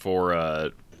Invasion went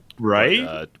for,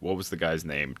 right? What was the guy's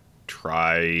name?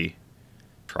 Trifold?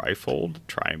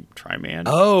 Tri-Man?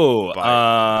 Oh,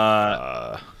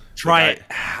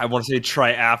 I want to say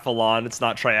triathlon. It's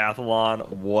not triathlon.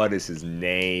 What is his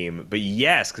name? But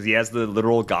yes, because he has the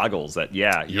literal goggles that,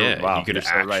 wow, you could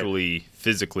actually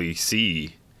physically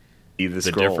see the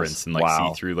scrolls. difference and like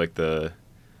see through like the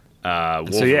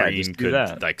Wolverine just could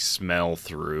that. like smell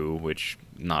through, which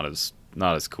not as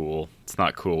not as cool. It's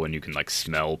not cool when you can like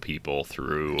smell people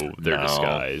through their No.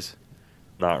 disguise.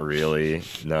 Not really.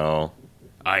 No.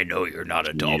 I know you're not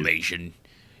a Dalmatian.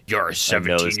 You're a know this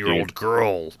 17-year-old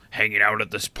girl hanging out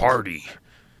at this party.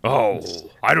 Oh,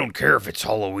 I don't care if it's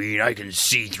Halloween. I can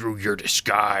see through your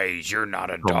disguise. You're not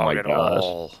a dog my at gosh.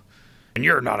 all. And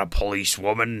you're not a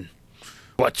policewoman.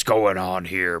 What's going on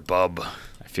here, bub?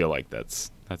 I feel like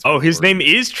that's Oh, his name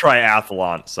is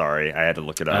Triathlon. Sorry, I had to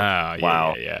look it up. Ah, yeah,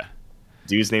 Wow. yeah.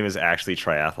 Dude's name is actually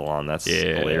Triathlon. That's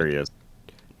Yeah. hilarious.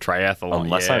 Triathlon.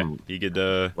 Unless yeah. I'm- You could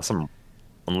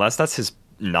Unless that's his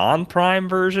non-prime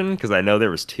version, because I know there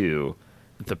was two.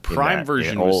 the prime that,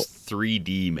 version yeah, was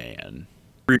 3D Man.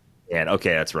 And okay,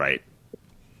 that's right.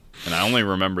 And I only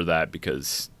remember that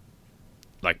because,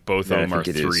 like, both Yeah, I of them are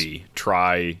think it is. 3.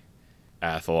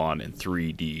 Triathlon and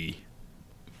 3D.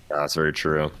 That's very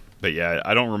true. But yeah,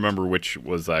 I don't remember which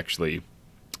was actually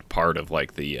part of,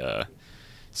 like, the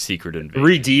Secret Invasion.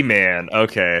 3D Man.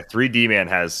 Okay, 3D Man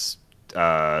has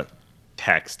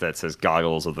text that says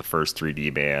 "Goggles of the first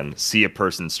 3D Man. See a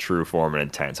person's true form and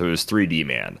intent." So it was 3D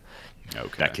Man Okay.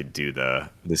 that could do the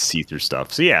see-through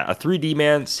stuff. So yeah, a 3D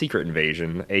Man Secret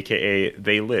Invasion, aka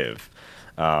They Live.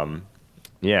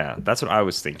 Yeah, that's what I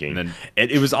was thinking. And then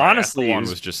it was honestly Triathlon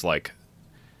was just like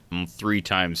 3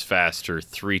 times faster,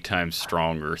 3 times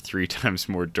stronger, 3 times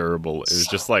more durable. It was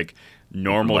just like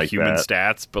normal Like human that.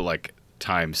 stats, but like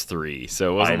times 3.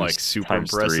 So it wasn't Times- like super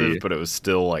times impressive, 3. but it was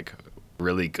still like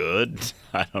really good.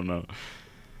 I don't know.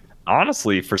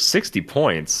 honestly for 60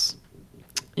 points.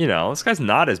 You know, this guy's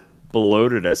not as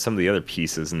bloated as some of the other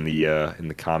pieces in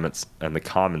the comments and the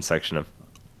comment section of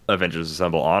Avengers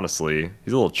Assemble. Honestly,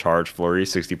 he's a little charge flurry,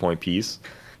 60-point piece.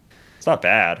 It's not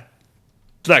bad.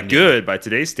 It's not good by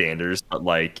today's standards, but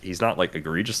like he's not like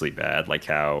egregiously bad, like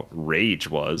how Rage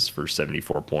was for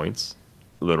 74 points.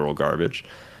 Literal garbage.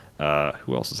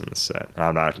 Who else is in this set?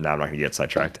 I'm not gonna get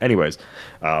sidetracked. Anyways,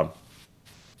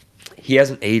 he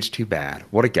hasn't aged too bad.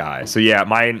 What a guy. So yeah,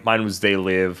 mine was They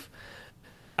Live.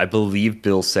 I believe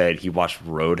Bill said he watched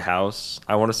Roadhouse,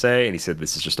 I want to say, and he said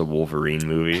this is just a Wolverine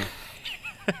movie.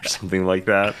 Or something like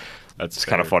that. That's It's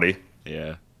kind of fair. funny.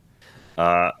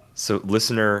 Yeah. So,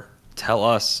 listener, tell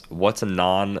us what's a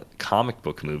non-comic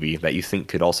book movie that you think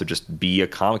could also just be a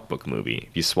comic book movie.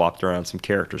 If you swapped around some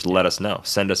characters, let us know.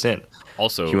 Send us in.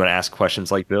 Also, If you want to ask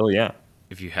questions like Bill, yeah.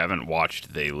 if you haven't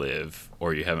watched They Live,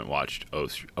 or you haven't watched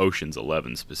Ocean's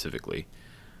 11 specifically,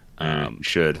 You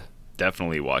should.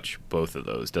 definitely watch both of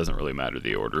those. Doesn't really matter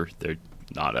the order; they're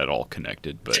not at all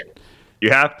connected. But You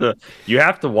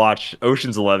have to watch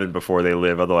Ocean's 11 before They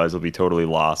Live, otherwise you'll be totally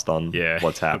lost on Yeah.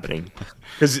 what's happening.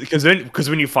 Because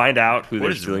when you find out who what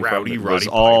they're is stealing Rowdy from, it Roddy was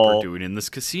Piper all doing in this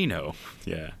casino?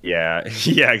 Yeah, yeah,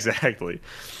 exactly.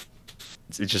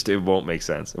 It won't make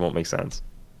sense. It won't make sense.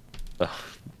 Ugh,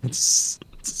 it's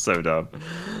so dumb.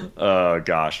 Oh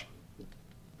gosh.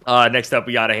 Next up,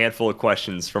 we got a handful of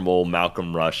questions from old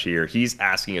Malcolm Rush here. He's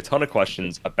asking a ton of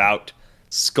questions about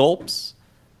sculpts.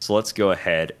 So let's go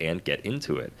ahead and get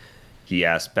into it. He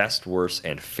asked best, worst,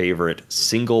 and favorite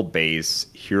single base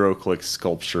Heroclix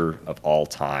sculpture of all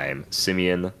time.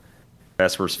 Simeon,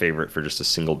 best, worst, favorite for just a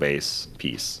single base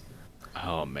piece.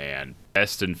 Oh man,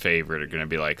 best and favorite are gonna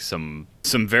be like some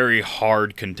very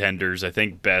hard contenders. I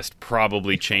think best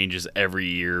probably changes every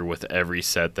year with every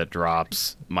set that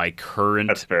drops. My current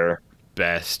That's fair.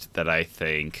 best that I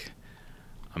think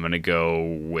I'm gonna go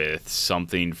with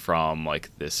something from like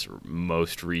this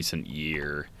most recent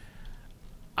year.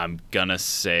 I'm gonna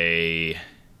say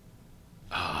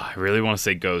I really want to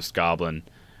say Ghost Goblin,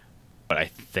 but I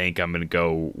think I'm gonna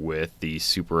go with the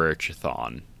Super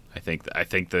Archathon. I think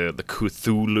the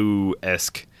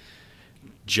Cthulhu-esque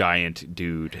giant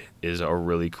dude is a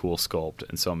really cool sculpt,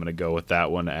 and so I'm gonna go with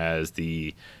that one as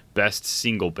the best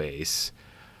single base.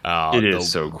 It is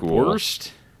The so cool.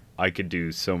 Worst, I could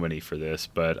do so many for this,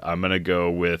 but I'm gonna go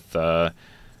with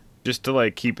just to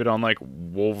like keep it on like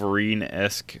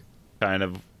Wolverine-esque kind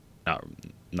of.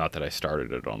 Not that I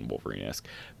started it on Wolverine-esque,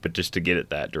 but just to get it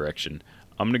that direction.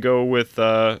 I'm gonna go with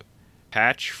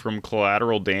Patch from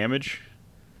Collateral Damage.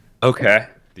 Okay.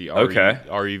 The Okay.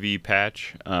 REV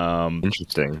patch.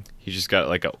 Interesting. He's just got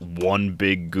like one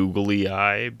big googly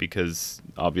eye because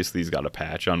obviously he's got a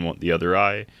patch on the other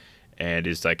eye, and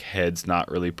his like head's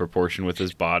not really proportioned with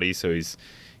his body, so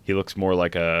he looks more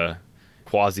like a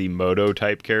Quasimodo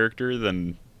type character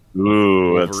than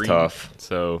Ooh, Wolverine. that's tough.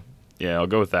 So yeah, I'll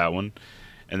go with that one.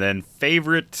 And then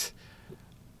favorite,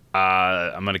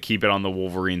 I'm gonna keep it on the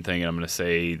Wolverine thing, and I'm gonna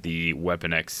say the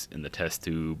Weapon X in the test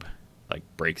tube. Like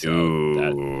breaks out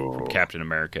that from Captain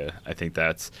America. I think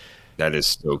that is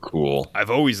so cool. I've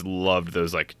always loved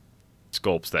those like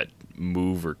sculpts that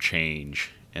move or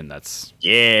change, and that's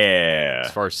Yeah.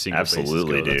 as far as single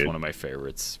absolutely, bases go, that's dude. one of my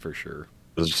favorites for sure.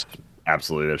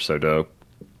 Absolutely, they're so dope.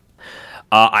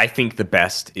 I think the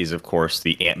best is, of course,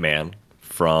 the Ant-Man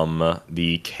from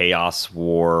the Chaos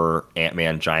War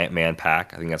Ant-Man Giant Man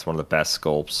pack. I think that's one of the best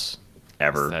sculpts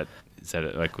ever. Is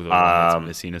that like the one that's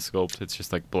missing a sculpt? It's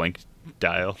just like blank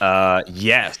dial.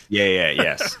 Yes.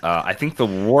 Yes. I think the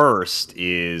worst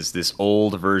is this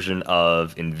old version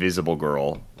of Invisible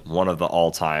Girl, one of the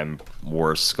all-time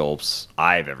worst sculpts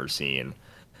I've ever seen.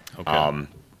 Okay.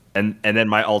 And then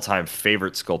my all-time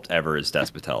favorite sculpt ever is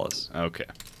Despotellis. Okay.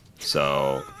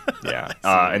 So yeah,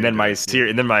 what and then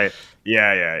you're my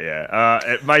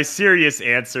my serious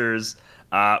answers.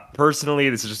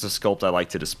 Personally, this is just a sculpt I like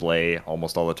to display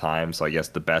almost all the time. So I guess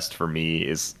the best for me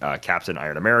is Captain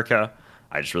Iron America.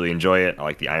 I just really enjoy it. I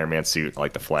like the Iron Man suit. I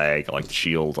like the flag. I like the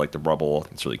shield. I like the rubble.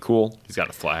 It's really cool. He's got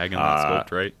a flag on that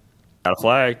sculpt, right? Got a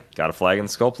flag. Got a flag in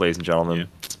the sculpt, ladies and gentlemen. Yeah.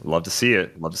 Love to see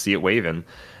it. Love to see it waving.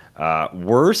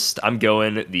 Worst, I'm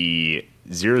going the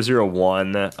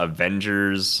 001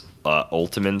 Avengers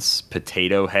Ultimates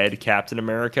Potato Head Captain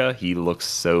America. He looks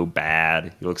so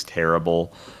bad. He looks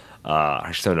terrible. I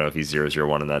just don't know if he's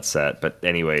 001 in that set. But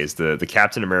anyways, the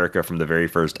Captain America from the very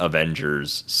first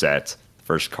Avengers set,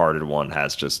 first carded one,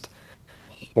 has just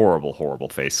horrible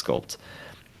face sculpt.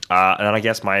 And then I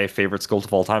guess my favorite sculpt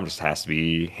of all time just has to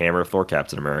be Hammer of Thor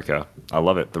Captain America. I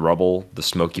love it. The rubble, the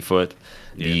smoky foot,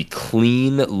 the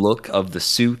clean look of the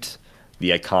suit, the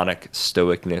iconic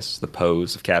stoicness, the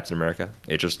pose of Captain America.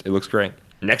 It looks great.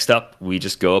 Next up, we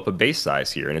just go up a base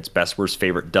size here, and it's best worst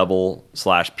favorite double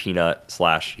 / peanut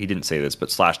 / he didn't say this, but /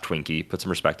 Twinkie. Put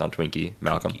some respect on Twinkie,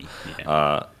 Malcolm. Twinkie,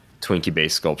 yeah. Twinkie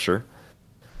base sculpture.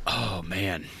 Oh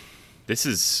man, that's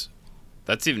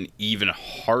even a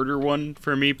harder one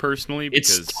for me personally,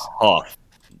 because It's tough.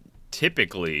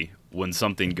 typically when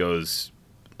something goes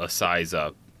a size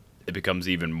up, it becomes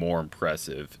even more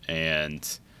impressive. And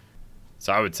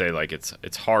so I would say like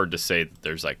it's hard to say that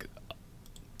there's like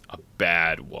a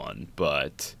bad one,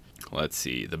 but let's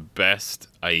see. The best,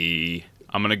 I'm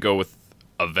gonna go with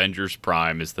Avengers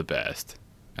Prime is the best.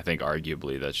 I think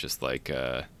arguably that's just like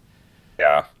a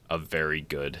very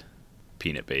good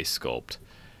peanut based sculpt.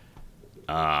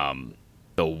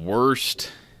 The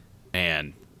worst,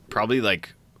 and probably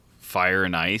like Fire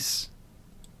and Ice.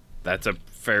 That's a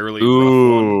fairly rough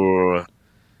one. Ooh,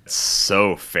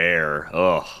 so fair.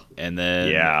 Ugh. And then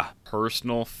Yeah.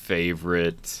 personal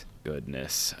favorite.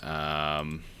 Goodness.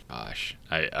 Gosh.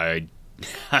 I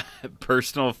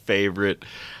personal favorite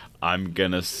I'm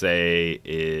gonna say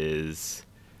is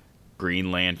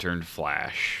Green Lantern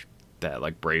Flash. That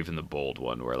like Brave and the Bold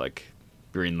one where like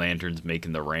Green Lantern's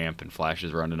making the ramp and Flash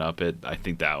is running up it. I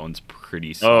think that one's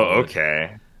pretty solid. Oh,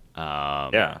 okay.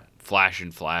 Yeah. Flash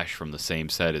and Flash from the same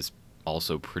set is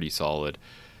also pretty solid.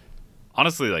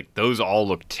 Honestly, like those all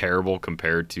look terrible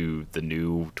compared to the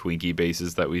new Twinkie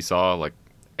bases that we saw. Like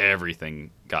everything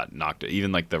got knocked,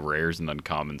 even like the rares and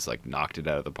uncommons, like knocked it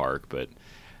out of the park. But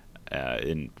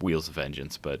in Wheels of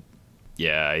Vengeance, but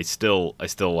yeah, I still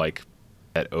like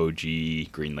that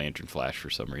OG Green Lantern Flash for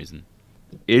some reason.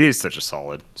 It is such a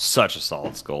solid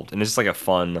sculpt, and it's just like a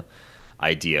fun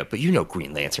idea. But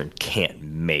Green Lantern can't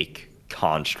make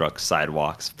construct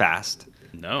sidewalks fast.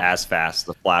 No, as fast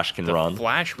the Flash can run. The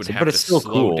Flash would have but to it's still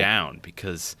slow cool. down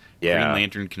because Yeah. Green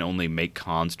Lantern can only make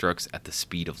constructs at the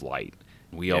speed of light.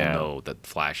 We all know that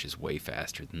Flash is way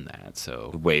faster than that.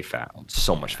 So Way fast,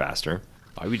 so much faster.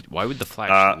 why would the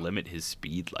Flash limit his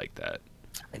speed like that?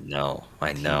 I know.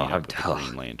 Teaming up with the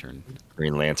Green Lantern.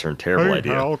 Green Lantern, terrible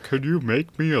idea. Hal, could you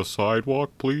make me a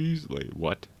sidewalk, please? Like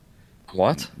what?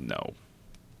 What? No.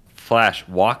 Flash,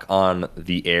 walk on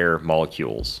the air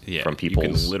molecules Yeah, from you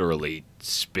people's. can literally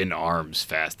spin arms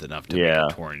fast enough to Yeah.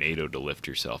 make a tornado to lift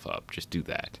yourself up. Just do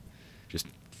that. Just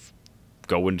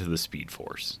go into the Speed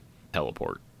Force.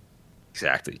 Teleport.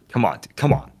 Exactly. Come on.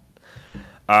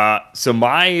 So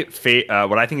my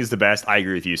what I think is the best, I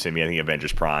agree with you, Simi. I think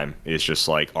Avengers Prime is just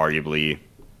like arguably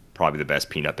probably the best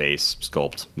peanut base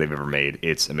sculpt they've ever made.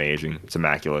 It's amazing. It's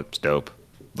immaculate. It's dope.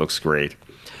 Looks great.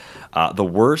 The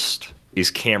worst is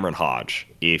Cameron Hodge.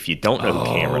 If you don't know who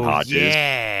Cameron Hodge is,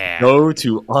 go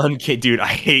to dude, I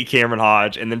hate Cameron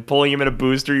Hodge. And then pulling him in a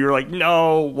booster, you're like,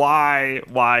 no, why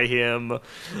him?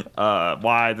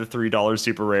 Why the $3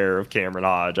 super rare of Cameron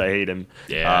Hodge? I hate him.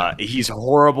 Yeah. He's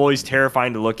horrible. He's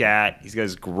terrifying to look at. He's got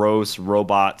his gross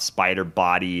robot spider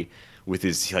body with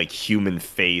his like human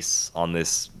face on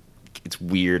this. It's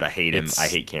weird. I hate him. I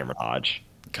hate Cameron Hodge.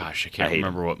 Gosh, I can't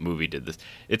remember what movie did this.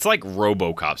 It's like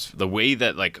RoboCop's. The way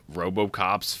that like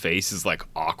RoboCop's face is like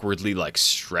awkwardly like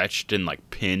stretched and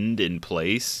like pinned in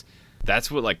place.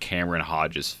 That's what like Cameron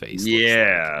Hodges' face looks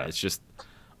Yeah. like. It's just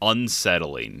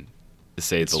unsettling, to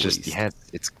say the least. Yeah,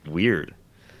 it's weird.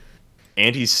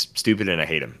 And he's stupid and I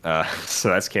hate him. So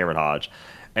that's Cameron Hodge.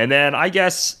 And then I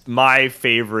guess my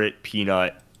favorite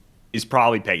Peanut is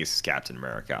probably Pegasus Captain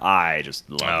America. I just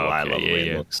love I love the way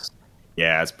it looks.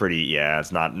 Yeah, it's pretty. Yeah,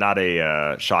 it's not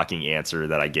a shocking answer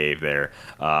that I gave there.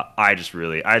 I just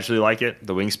really like it.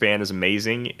 The wingspan is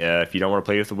amazing. If you don't want to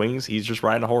play with the wings, he's just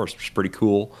riding a horse, which is pretty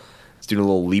cool. It's doing a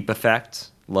little leap effect.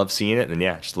 Love seeing it, and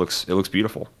yeah, it looks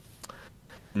beautiful.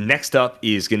 Next up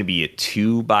is going to be a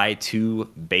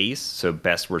 2x2 base. So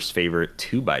best worst favorite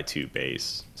 2x2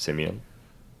 base. Simeon.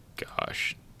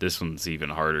 Gosh, this one's even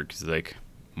harder because like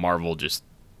Marvel just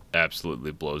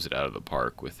absolutely blows it out of the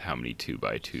park with how many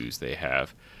 2x2s they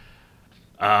have.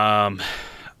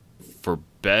 For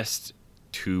best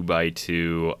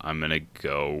 2x2, I'm gonna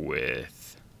go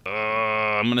with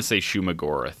I'm gonna say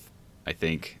Shumagorath. I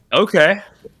think Okay.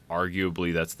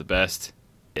 arguably that's the best.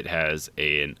 It has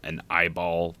an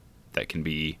eyeball that can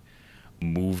be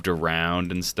moved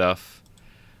around and stuff.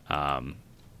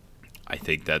 I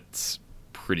think that's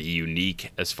pretty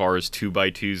unique as far as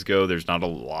 2x2s go. There's not a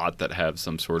lot that have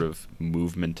some sort of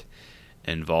movement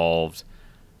involved.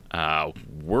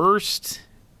 Worst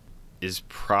is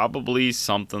probably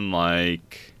something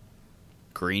like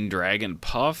Green Dragon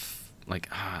Puff. Like,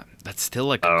 that's still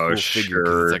like a cool figure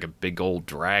because it's like a big old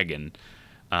dragon.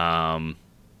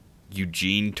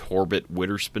 Eugene Torbett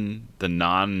Witherspoon, the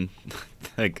non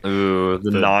like the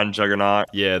non-Juggernaut.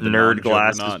 Yeah, the nerd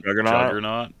glasses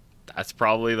Juggernaut. That's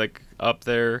probably like up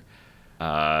there.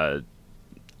 I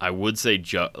would say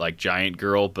like Giant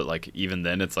Girl, but like even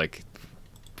then it's like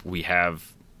we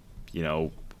have, you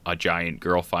know, a Giant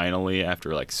Girl finally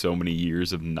after like so many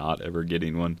years of not ever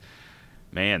getting one.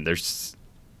 Man, there's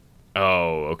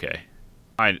okay.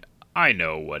 I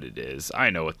know what it is. I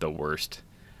know what the worst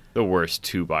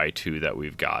 2x2 that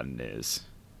we've gotten is.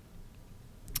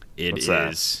 What's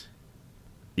that?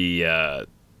 The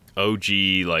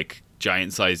OG like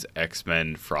giant size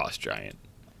X-Men Frost Giant,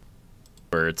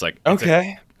 where it's like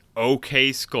okay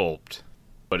sculpt,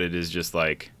 but it is just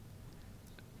like,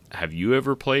 have you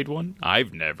ever played one?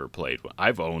 I've never played one.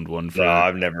 I've owned one for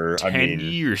I've never 10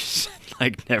 years.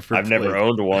 Like I've never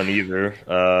owned one either.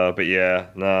 But yeah,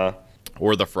 nah.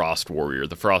 Or the Frost Warrior.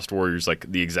 The Frost Warrior's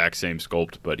like the exact same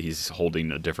sculpt, but he's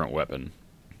holding a different weapon.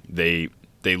 They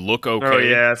look okay. Oh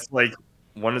yeah, it's like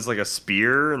one is like a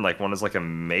spear and like one is like a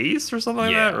mace or something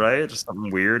like that, right? Just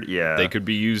something weird. Yeah. They could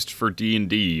be used for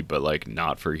D&D, but like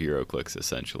not for Heroclix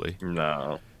essentially.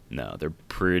 No, they're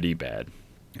pretty bad.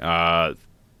 So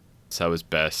that was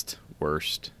best,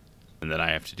 worst, and then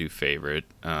I have to do favorite.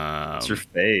 What's your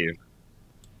fave?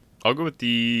 I'll go with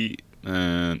the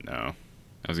no.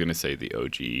 I was gonna say the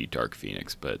OG Dark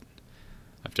Phoenix, but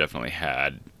I've definitely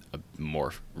had a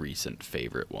more recent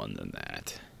favorite one than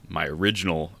that. My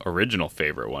original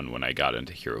favorite one when I got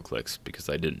into Heroclix, because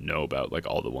I didn't know about like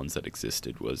all the ones that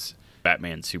existed, was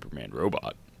Batman Superman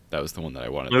Robot. That was the one that I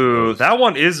wanted. Ooh, that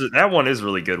one is a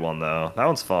really good one though. That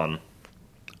one's fun.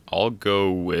 I'll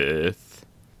go with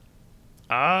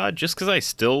just because I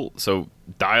still, so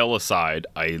Dial aside,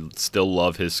 I still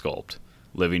love his sculpt,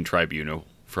 Living Tribunal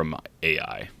from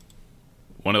AI.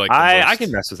 One of like I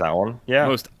can mess with that one. Yeah,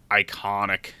 most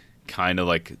iconic kind of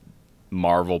like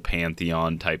Marvel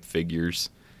Pantheon type figures.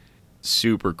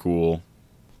 Super cool.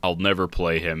 I'll never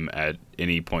play him at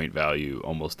any point value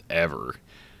almost ever,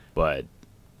 but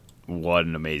what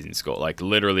an amazing sculpt. Like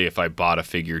literally if I bought a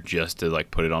figure just to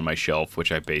like put it on my shelf,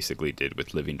 which I basically did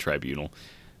with Living Tribunal,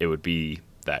 it would be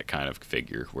that kind of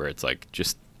figure where it's like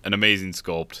just an amazing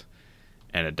sculpt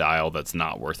and a Dial that's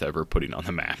not worth ever putting on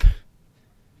the map.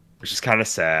 Which is kind of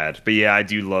sad. But yeah, I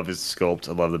do love his sculpt.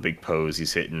 I love the big pose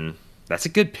he's hitting. That's a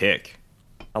good pick.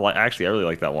 I really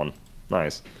like that one.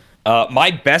 Nice.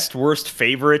 My best worst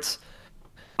favorite,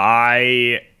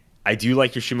 I do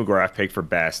like your Shumagorath pick for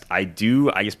best. I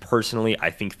guess personally, I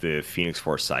think the Phoenix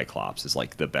Force Cyclops is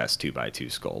like the best 2x2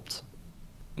 sculpt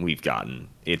we've gotten.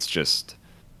 It's just,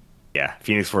 yeah,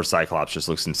 Phoenix Force Cyclops just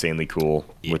looks insanely cool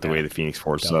with the way the Phoenix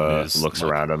Force looks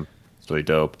around him. It's really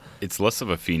dope. It's less of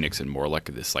a phoenix and more like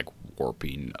this like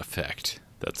warping effect.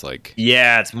 That's like,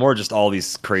 yeah, it's more just all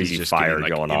these crazy fire getting,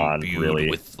 like, going on. Really,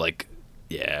 with like,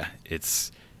 yeah,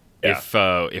 it's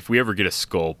if we ever get a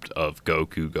sculpt of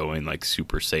Goku going like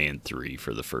Super Saiyan 3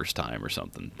 for the first time or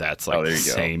something, that's like the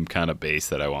same kind of base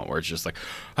that I want, where it's just like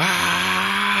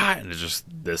and it's just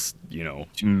this, you know,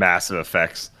 massive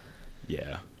effects.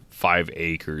 Yeah, 5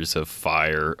 acres of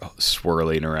fire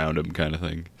swirling around him, kind of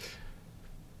thing.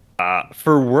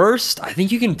 For worst, I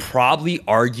think you can probably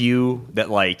argue that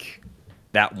like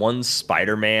that one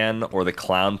Spider-Man or the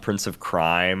Clown Prince of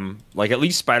Crime. Like, at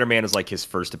least Spider-Man is like his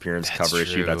first appearance cover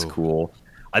issue. That's true. cool.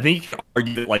 I think you can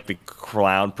argue that like the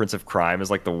Clown Prince of Crime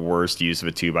is like the worst use of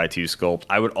a 2x2 sculpt.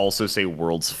 I would also say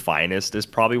World's Finest is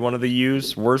probably one of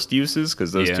the worst uses,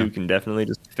 because those two can definitely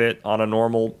just fit on a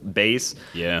normal base.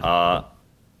 Yeah.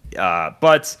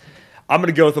 But I'm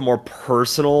gonna go with a more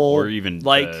personal, Or even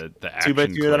like the action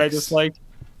 2x2 that I clicks. just like.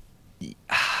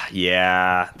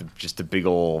 Yeah, just the big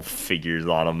old figures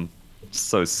on them,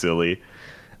 so silly.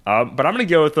 But I'm gonna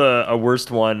go with a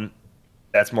worst one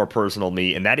that's more personal to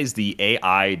me, and that is the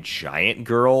AI Giant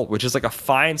Girl, which is like a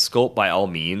fine sculpt by all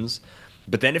means.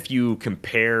 But then if you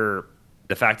compare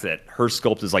the fact that her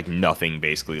sculpt is like nothing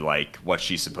basically like what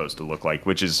she's supposed to look like,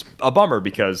 which is a bummer,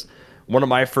 because one of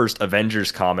my first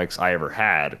Avengers comics I ever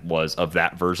had was of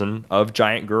that version of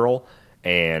Giant Girl,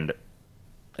 and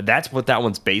that's what that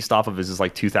one's based off of, is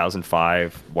like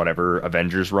 2005 whatever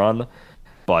Avengers run.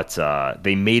 But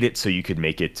they made it so you could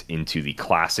make it into the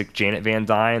classic Janet Van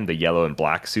Dyne, the yellow and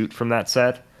black suit from that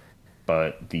set.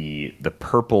 But the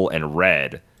purple and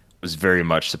red was very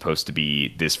much supposed to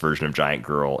be this version of Giant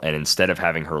Girl, and instead of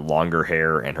having her longer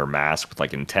hair and her mask with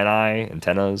like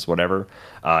antennas, whatever,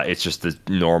 it's just the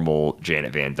normal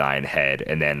Janet Van Dyne head,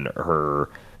 and then her,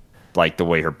 like, the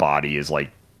way her body is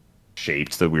like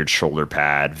shaped, the weird shoulder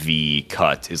pad V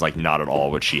cut is like not at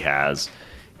all what she has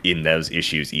in those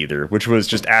issues either, which was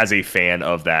just, as a fan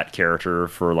of that character,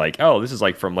 for like, oh, this is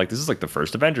like the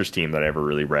first Avengers team that I ever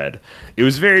really read. It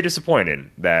was very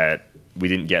disappointing that we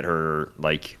didn't get her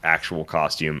like actual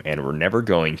costume, and we're never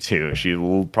going to. She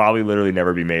will probably literally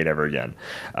never be made ever again.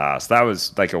 So that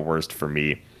was like a worst for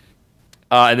me.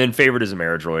 And then favorite is a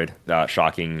Maridroid.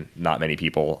 Shocking, not many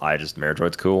people.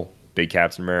 Maridroid's cool. Big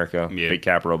Captain America, Yeah. big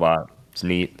Cap robot. It's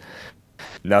neat.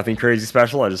 Nothing crazy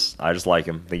special. I just like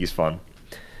him. I think he's fun.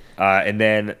 And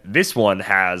then this one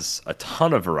has a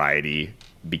ton of variety,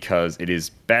 because it is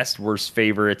best, worst,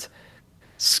 favorite,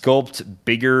 sculpt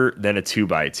bigger than a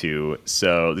 2x2.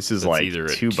 So this is That's like either a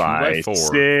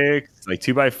 2x6, like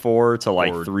 2x4 to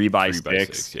like Or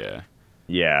 3x6. Yeah.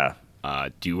 Yeah.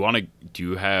 Do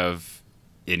you have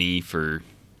any for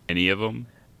any of them?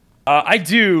 I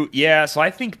do. Yeah. So I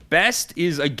think best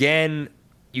is, again,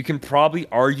 you can probably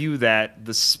argue that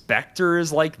the Spectre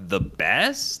is like the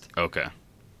best. Okay.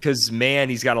 Because, man,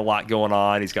 he's got a lot going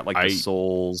on. He's got like the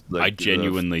souls. I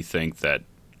genuinely think that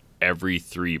every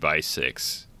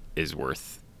 3x6 is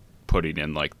worth putting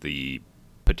in like the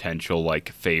potential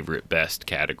like favorite best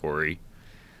category.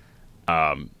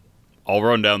 I'll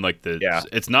run down like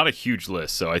it's not a huge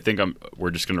list, so I think we're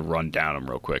just gonna run down them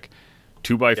real quick.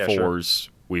 2x4s,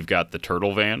 we've got the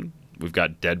Turtle Van, we've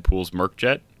got Deadpool's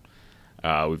Mercjet,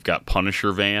 we've got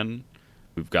Punisher Van,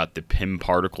 we've got the Pym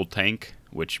Particle Tank,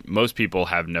 which most people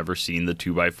have never seen the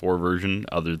 2x4 version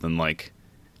other than like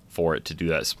for it to do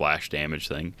that splash damage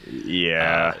thing.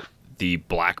 Yeah. The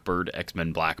Blackbird,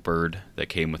 X-Men Blackbird that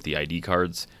came with the ID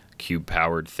cards.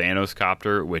 Cube-powered Thanos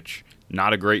Copter, which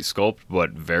not a great sculpt,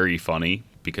 but very funny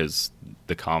because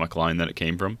the comic line that it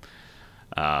came from.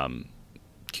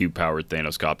 Cube-powered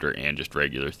Thanos Copter and just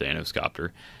regular Thanos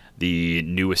Copter. The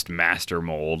newest Master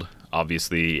Mold,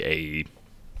 obviously a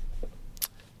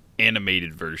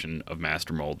animated version of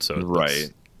Master Mold, so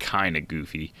it's kind of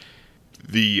goofy.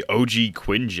 The OG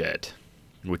Quinjet,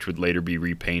 which would later be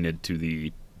repainted to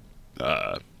the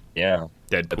Deadpool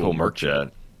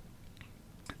Mercjet.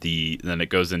 Then it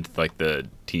goes into like the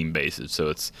team bases, so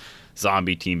it's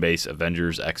Zombie team base,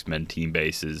 Avengers, X-Men team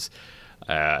bases,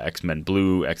 X-Men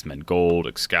Blue, X-Men Gold,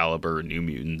 Excalibur, New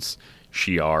Mutants,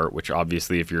 Shi'ar, which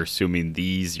obviously if you're assuming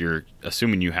these, you're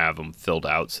assuming you have them filled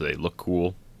out so they look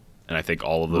cool. And I think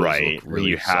all of those look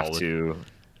really you have solid. to.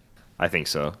 I think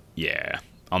so. Yeah.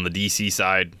 On the DC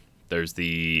side, there's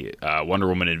the Wonder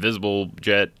Woman Invisible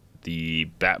Jet, the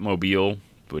Batmobile,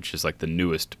 which is like the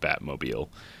newest Batmobile.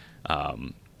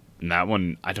 And that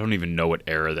one, I don't even know what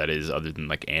era that is other than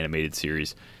like animated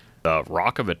series. The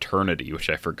Rock of Eternity, which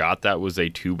I forgot that was a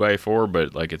 2x4,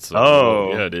 but like it's it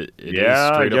is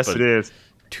straight up it is.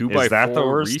 2x4 Is that the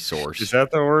worst resource. Is that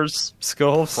the worst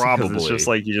sculpt? Probably. It's just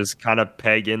like you just kind of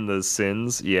peg in the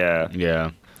sins. Yeah.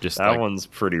 Yeah. Just that like, one's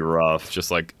pretty rough.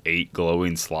 Just like 8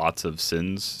 glowing slots of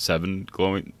sins, 7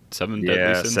 deadly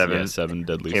sins. 7. Yeah, 7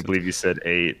 deadly Can't sins. believe you said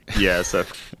 8. Yeah, so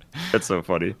that's so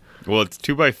funny. Well, it's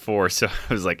 2x4, so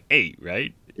I was like 8,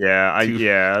 right? Yeah,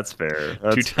 that's fair.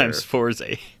 That's 2 times 4 is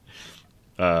 8.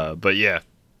 But yeah.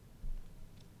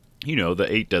 You know,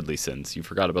 the 8 deadly sins. You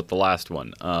forgot about the last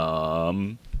one.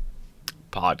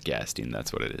 Podcasting,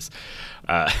 that's what it is.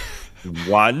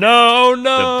 What? No.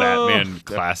 The Batman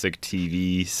classic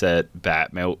TV set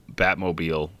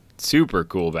Batmobile. Super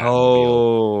cool Batmobile.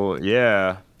 Oh,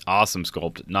 yeah. Awesome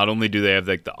sculpt. Not only do they have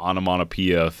like the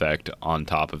onomatopoeia effect on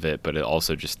top of it, but it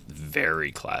also just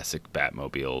very classic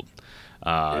Batmobile.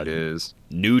 It is.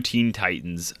 New Teen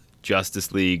Titans,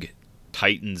 Justice League,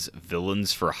 Titans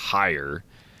Villains for Hire,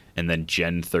 and then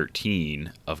Gen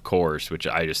 13, of course, which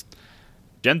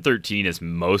Gen 13 is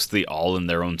mostly all in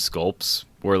their own sculpts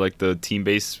where like the team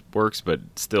base works, but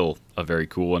still a very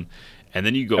cool one. And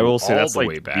then you go I will say all that's the like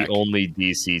way back. the only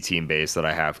DC team base that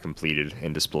I have completed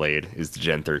and displayed is the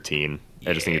Gen 13.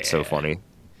 I just think it's so Yeah. funny.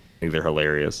 I think they're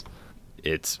hilarious.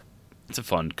 It's a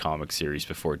fun comic series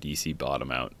before DC bought them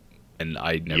out, and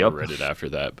I never Yep. read it after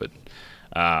that. But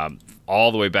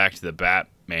all the way back to the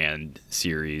Batman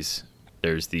series,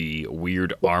 there's the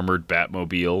weird armored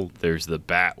Batmobile. There's the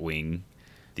Batwing,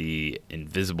 the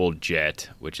Invisible Jet,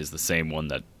 which is the same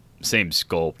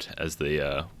sculpt as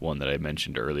the one that I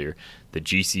mentioned earlier. The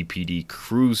GCPD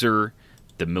Cruiser,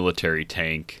 the military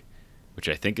tank, which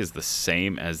I think is the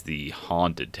same as the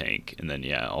haunted tank, and then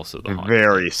also the haunted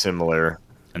Very tank. similar.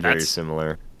 And Very that's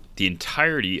similar. the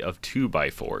entirety of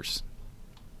 2x4s.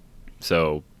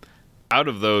 So out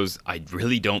of those, I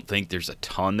really don't think there's a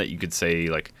ton that you could say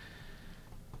like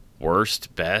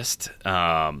worst, best.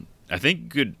 I think you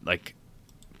could like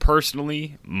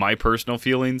personally, my personal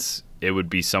feelings, it would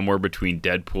be somewhere between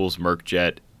Deadpool's Merc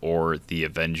Jet or the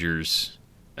Avengers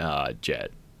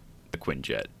jet, the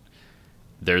Quinjet.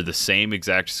 They're the same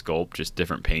exact sculpt, just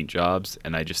different paint jobs,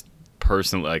 and I just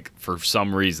personally, like, for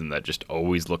some reason, that just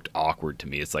always looked awkward to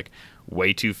me. It's like,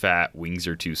 way too fat, wings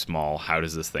are too small, how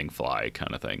does this thing fly,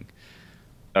 kind of thing.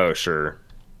 Oh, sure.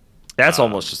 That's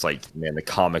almost just like, man, the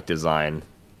comic design.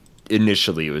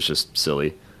 Initially, it was just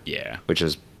silly, Yeah. which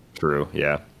is true,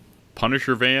 yeah.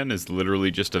 Punisher van is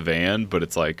literally just a van, but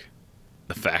it's like,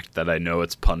 the fact that I know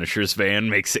it's Punisher's van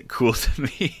makes it cool to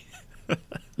me.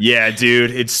 Yeah,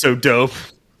 dude, it's so dope.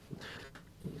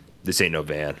 This ain't no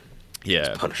van.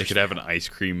 Yeah, Punisher's it could have an ice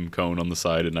cream cone on the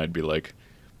side, and I'd be like,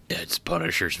 it's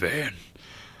Punisher's van.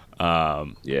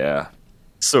 Yeah.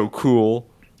 So cool.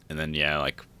 And then,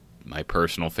 like, my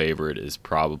personal favorite is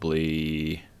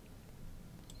probably...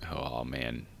 Oh,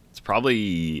 man. It's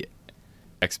probably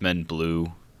X-Men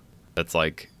Blue. That's,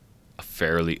 like, a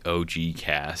fairly OG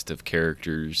cast of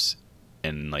characters.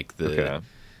 And, like, the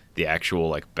actual,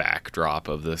 like, backdrop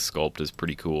of the sculpt is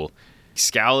pretty cool.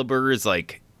 Excalibur is,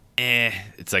 like,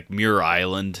 it's like Muir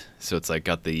Island. So it's, like,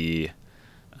 got the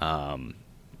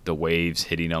waves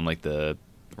hitting on, like, the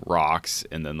rocks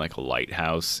and then, like, a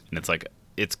lighthouse. And it's, like,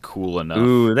 it's cool enough.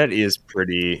 Ooh, that is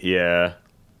pretty, yeah.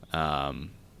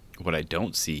 What I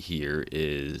don't see here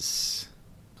is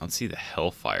I don't see the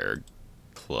Hellfire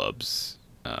clubs.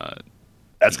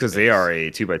 That's because they are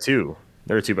a 2x2.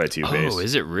 They're a 2x2 base. Oh,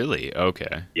 is it really?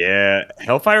 Okay. Yeah,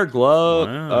 Hellfire Glove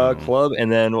Wow. Club,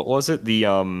 and then what was it? The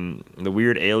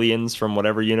weird aliens from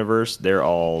whatever universe. They're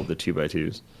all the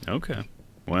 2x2s. Okay.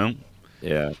 Well,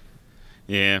 Yeah.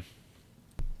 yeah.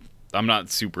 I'm not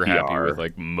super happy PR. with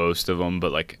like most of them,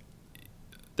 but like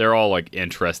they're all like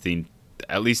interesting,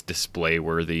 at least display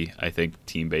worthy. I think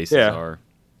team bases Yeah. are.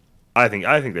 I think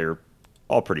they're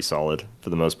all pretty solid for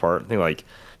the most part. I think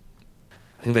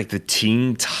like the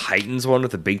Teen Titans one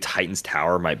with the big Titans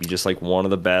tower might be just like one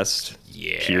of the best.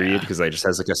 Yeah. Period, because it just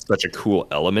has like such a cool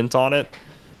element on it.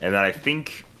 And then I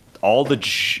think all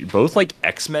both like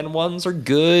X-Men ones are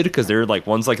good because they're like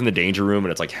one's like in the danger room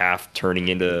and it's like half turning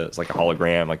into it's like a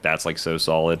hologram. Like that's like so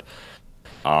solid.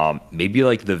 Maybe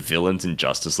like the villains in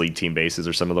Justice League team bases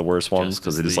are some of the worst ones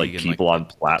because it is like Justice League and, people on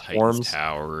the platforms. Titans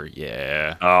Tower,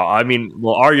 yeah. I mean,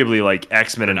 well, arguably, like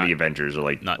X-Men and not- the Avengers are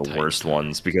like not the Titans worst Tower.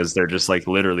 ones because they're just like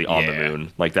literally on the Yeah.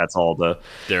 moon. Like that's all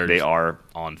They're they just are.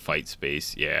 on fight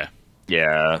space, yeah.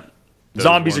 Yeah, Those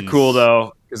zombies are ones- cool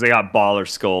though because they got baller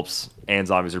sculpts and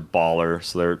zombies are baller,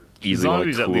 so they're easily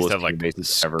Zombies one at of the least coolest have like team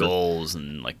bases ever. skulls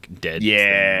and like dead things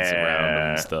around them Yeah,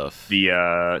 and stuff.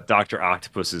 the Dr.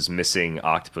 Octopus's missing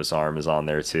octopus arm is on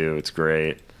there too. It's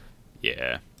great.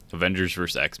 Yeah. Avengers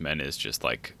vs. X-Men is just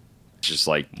like It's just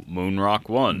like Moonrock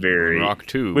 1, very Moonrock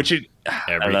 2. which I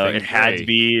don't know. It Everything had gray. to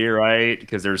be right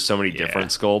because there's so many Yeah.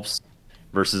 different sculpts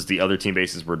versus the other team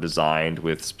bases were designed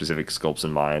with specific sculpts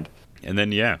in mind. And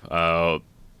then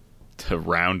to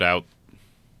round out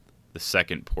the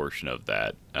second portion of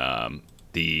that,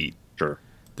 the Sure.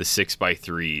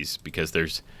 6x3s, because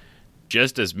there's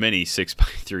just as many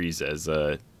 6x3s as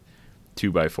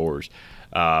 2x4s.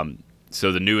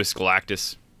 So the newest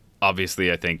Galactus,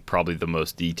 obviously I think probably the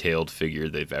most detailed figure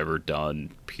they've ever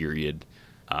done, period.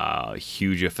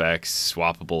 Huge effects,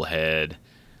 swappable head,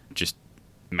 just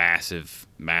massive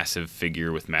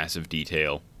figure with massive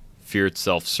detail. Fear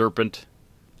Itself Serpent,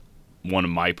 one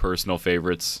of my personal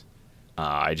favorites.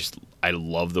 I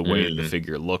love the way the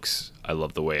figure looks. I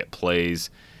love the way it plays.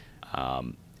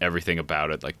 Everything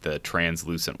about it, like the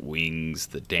translucent wings,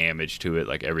 the damage to it,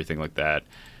 like everything like that.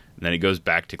 And then it goes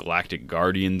back to Galactic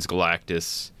Guardians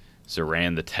Galactus,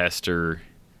 Zoran the Tester,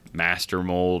 Master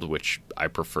Mold, which I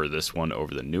prefer this one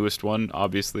over the newest one,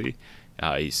 obviously.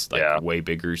 He's way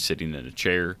bigger, sitting in a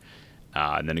chair.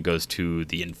 And then it goes to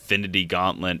the Infinity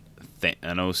Gauntlet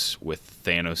Thanos with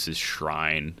Thanos'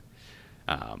 Shrine,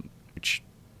 which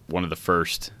one of the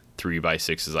first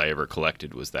 3x6s I ever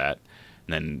collected was that.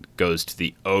 And then goes to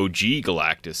the OG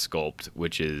Galactus sculpt,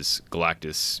 which is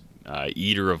Galactus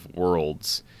Eater of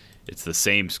Worlds. It's the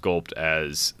same sculpt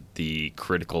as the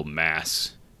Critical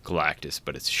Mass Galactus,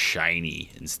 but it's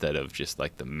shiny instead of just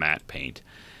like the matte paint.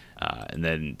 And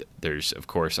then there's, of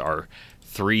course, our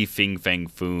 3 Fing Fang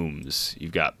Fooms.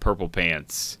 You've got purple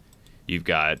pants, you've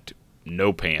got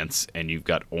no pants, and you've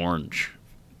got orange.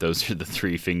 Those are the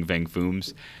 3 Fing Fang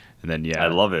Fooms. And then, I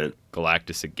love it.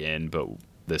 Galactus again, but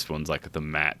this one's like the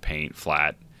matte paint,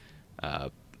 flat,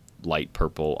 light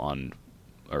purple on,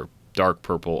 or dark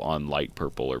purple on light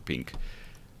purple or pink.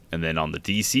 And then on the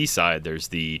DC side, there's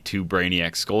the 2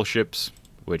 Brainiac Skull Ships,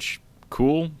 which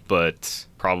cool, but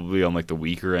probably on like the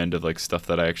weaker end of like stuff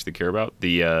that I actually care about.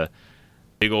 The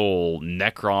big old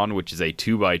Necron, which is a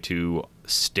 2x2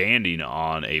 standing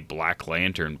on a Black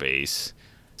Lantern base.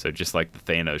 So just like the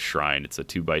Thanos Shrine, it's a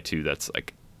 2x2 that's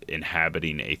like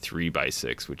inhabiting a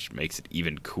 3x6, which makes it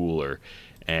even cooler.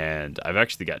 And I've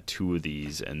actually got 2 of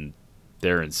these, and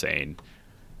they're insane.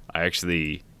 I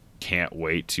actually can't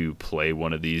wait to play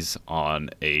one of these on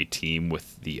a team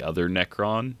with the other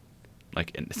Necron,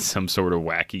 like in some sort of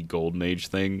wacky Golden Age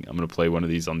thing. I'm going to play one of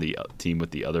these on the team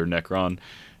with the other Necron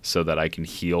so that I can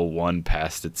heal one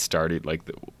past its starting, like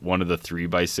one of the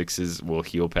 3x6s will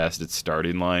heal past its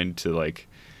starting line to like,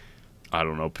 I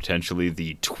don't know, potentially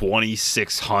the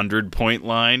 2,600 point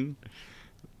line.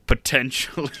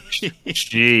 Potentially.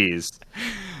 Jeez.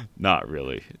 Not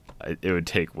really. It would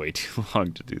take way too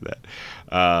long to do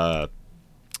that.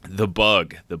 The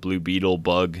Bug, the Blue Beetle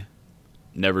Bug.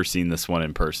 Never seen this one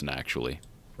in person, actually.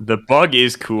 The Bug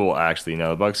is cool, actually. No,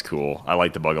 the Bug's cool. I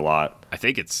like the Bug a lot. I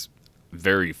think it's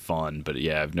very fun, but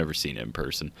yeah, I've never seen it in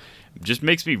person. It just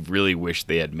makes me really wish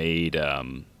they had made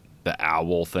the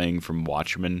owl thing from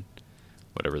Watchmen.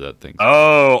 Whatever that thing.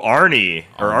 Oh, Arnie.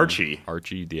 Or Archie.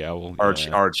 Archie the owl.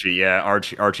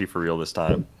 Archie for real this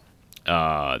time.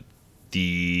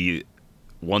 The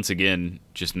once again,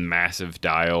 just massive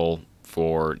dial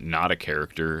for not a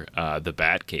character, the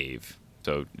Batcave.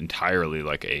 So entirely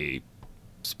like a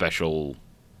special,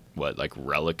 like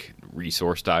relic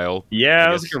resource dial. Yeah,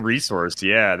 it was like a resource.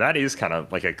 Yeah, that is kind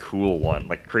of like a cool one.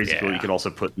 Like crazy cool. You could also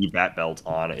put the Bat Belt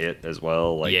on it as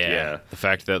well. Like the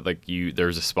fact that like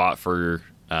there's a spot for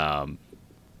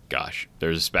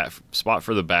there's a spot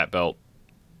for the Bat Belt,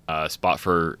 spot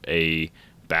for a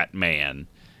Batman,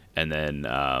 and then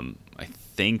I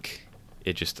think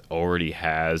it just already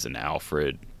has an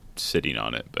Alfred sitting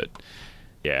on it. But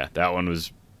yeah, that one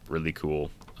was really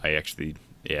cool.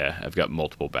 I've got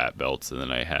multiple Bat Belts, and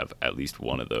then I have at least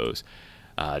one of those.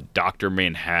 Dr.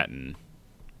 Manhattan,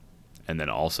 and then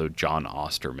also John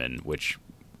Osterman, which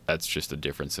that's just a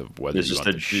difference of whether it's you just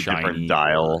want a the shiny different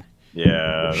dial.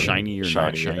 Yeah. Shiny or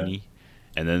not shiny. Yeah.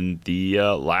 And then the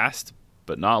last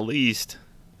but not least,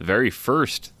 the very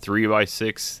first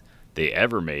 3x6 they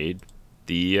ever made,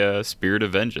 the Spirit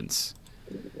of Vengeance.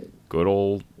 Good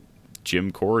old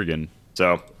Jim Corrigan.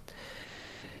 So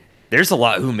there's a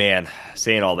lot. Ooh, man,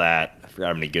 saying all that, I forgot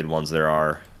how many good ones there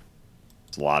are.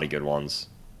 There's a lot of good ones.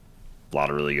 A lot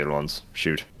of really good ones.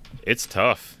 Shoot. It's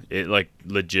tough. It like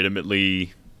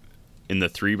legitimately in the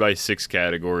 3x6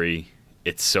 category,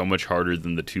 it's so much harder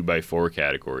than the 2x4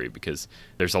 category because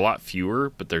there's a lot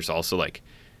fewer, but there's also like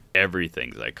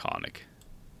everything's iconic.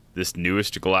 This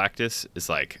newest Galactus is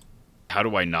like, how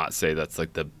do I not say that's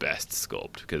like the best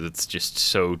sculpt? Because it's just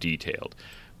so detailed.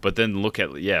 But then look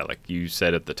at, like you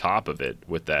said at the top of it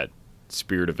with that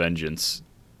Spirit of Vengeance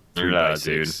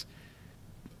 3x6.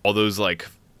 All those like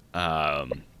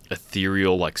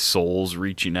ethereal like souls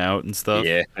reaching out and stuff.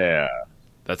 Yeah.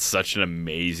 That's such an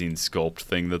amazing sculpt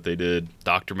thing that they did.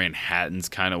 Dr. Manhattan's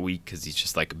kind of weak because he's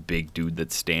just like a big dude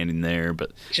that's standing there,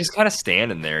 but he's just kind of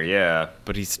standing there, yeah.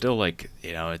 But he's still like,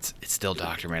 it's still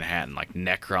Dr. Manhattan, like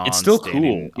Necron. It's still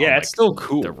cool. Yeah, it's still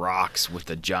cool. The rocks with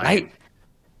the giant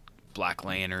Black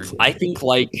Lantern. I think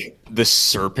like the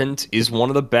Serpent is one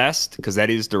of the best because that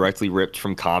is directly ripped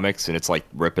from comics, and it's like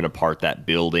ripping apart that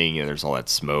building, and there's all that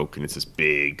smoke, and it's this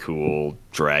big, cool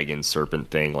dragon serpent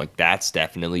thing. Like that's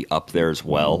definitely up there as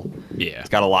well. Yeah, it's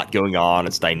got a lot going on.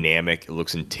 It's dynamic. It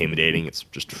looks intimidating. It's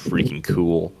just freaking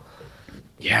cool.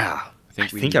 Yeah. I we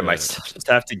think need I might just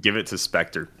have to give it to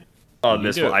Spectre on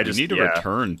this one. I just need to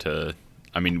return to.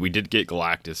 I mean, we did get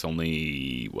Galactus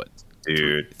only what,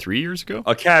 dude, 3 years ago.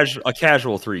 A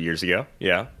casual 3 years ago.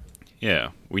 Yeah.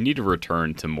 Yeah, we need to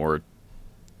return to more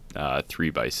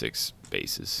 3x6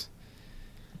 bases,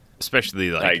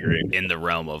 especially like I agree. in the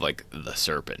realm of like the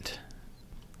Serpent,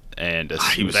 and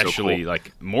He was so especially cool.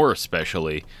 like more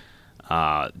especially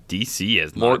DC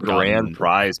has More not grand gotten,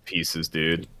 prize pieces,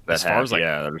 dude. as far as like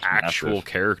they're actual massive.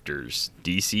 characters.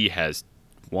 DC has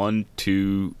 1,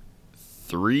 2,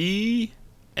 3,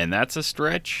 and that's a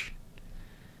stretch.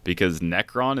 Because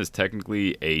Necron is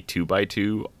technically a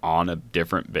 2x2 on a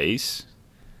different base.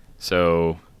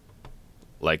 So,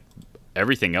 like,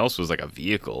 everything else was like a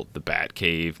vehicle. The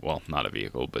Batcave, well, not a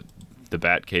vehicle, but the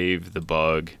Batcave, the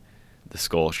Bug, the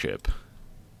Skull Ship.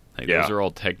 Like, those are all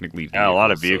technically vehicles. Yeah, a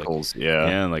lot of So, like, vehicles, yeah.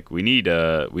 yeah, like, we need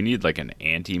like an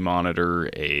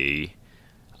anti-monitor, a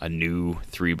new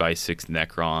 3x6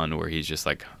 Necron where he's just,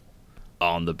 like,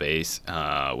 on the base.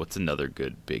 What's another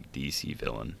good big DC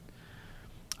villain?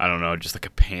 I don't know, just like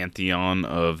a pantheon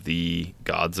of the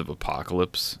gods of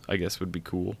apocalypse, I guess would be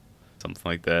cool. Something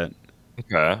like that.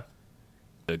 Okay.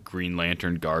 The Green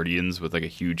Lantern Guardians with like a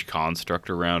huge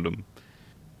construct around them.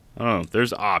 I don't know.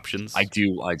 There's options. I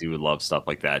do love stuff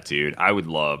like that, dude. I would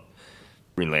love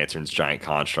Green Lantern's giant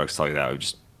constructs, stuff like that. It would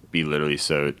just be literally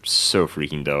so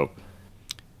freaking dope.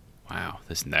 Wow,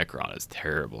 this Necron is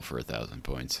terrible for 1,000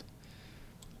 points.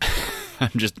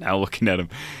 I'm just now looking at him.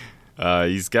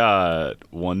 He's got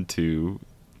 1, 2,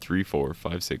 3, 4,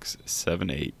 5, 6,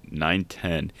 7, 8, 9,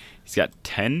 10. He's got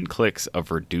 10 clicks of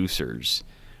reducers,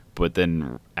 but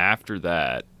then after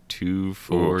that, 2,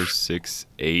 4, Oof. 6,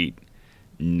 8,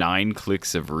 9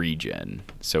 clicks of regen.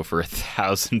 So for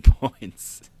 1,000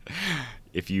 points,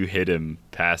 if you hit him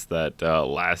past that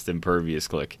last impervious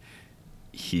click,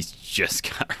 he's just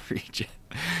got regen.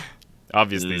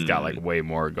 Obviously, he's got like way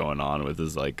more going on with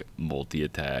his like multi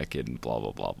attack and blah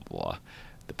blah blah blah blah,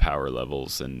 the power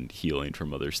levels and healing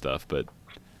from other stuff. But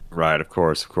Right, of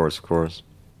course.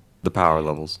 The power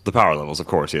levels, of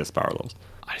course, yes, power levels.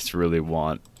 I really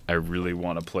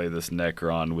want to play this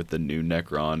Necron with the new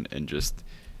Necron and just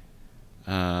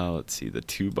let's see, the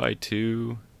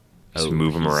 2x2. Just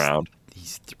move him around.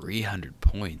 He's 300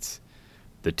 points.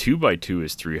 The 2x2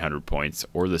 is 300 points,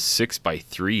 or the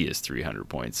 6x3 is 300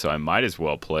 points. So I might as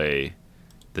well play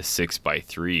the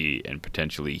 6x3 and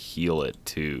potentially heal it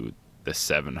to the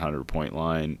 700 point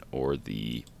line, or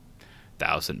the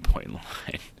 1,000 point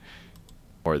line,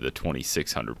 or the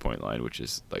 2,600 point line, which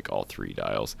is like all 3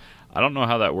 dials. I don't know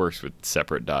how that works with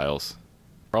separate dials.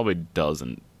 Probably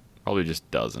doesn't. Probably just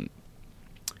doesn't.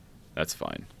 That's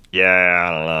fine. Yeah,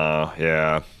 I don't know.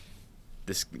 Yeah.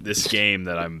 This game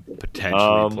that I'm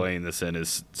potentially playing this in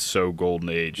is so golden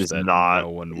age that no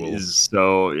one will.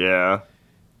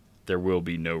 There will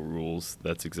be no rules.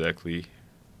 That's exactly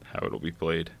how it'll be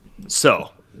played.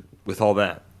 So, with all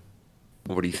that,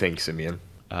 what do you think, Simeon?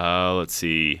 Let's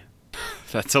see.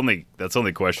 That's only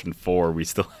question 4. We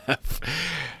still have.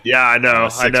 Yeah, I know.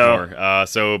 6 more.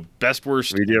 So best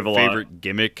worst We do have a lot. favorite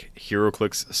gimmick,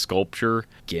 Heroclix sculpture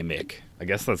gimmick. I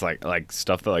guess that's like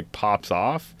stuff that like pops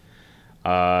off.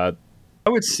 I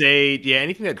would say, yeah,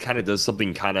 anything that kind of does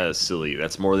something kind of silly.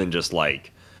 That's more than just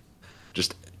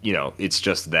it's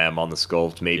just them on the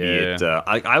sculpt. Maybe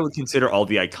I would consider all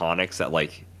the iconics that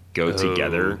like go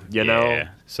together. You know,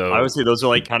 so I would say those are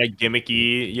like kind of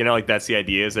gimmicky. You know, like that's the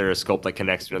idea. Is there a sculpt that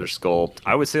connects to another sculpt?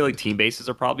 I would say like team bases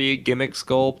are probably a gimmick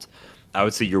sculpt. I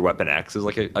would say your Weapon X is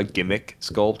like a gimmick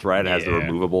sculpt, right? It has the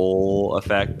removable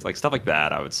effect, like stuff like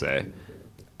that. I would say.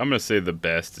 I'm gonna say the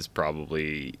best is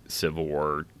probably Civil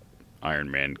War, Iron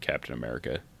Man, Captain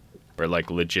America, where like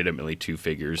legitimately 2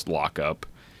 figures lock up.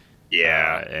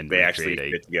 Yeah, and they actually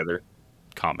create fit together.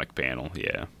 Comic panel,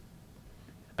 yeah.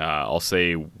 I'll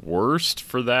say worst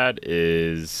for that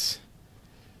is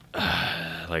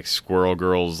like Squirrel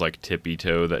Girl's like tippy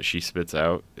toe that she spits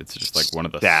out. It's just like one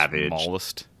of the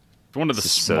smallest. It's one of the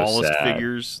smallest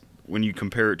figures when you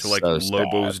compare it to like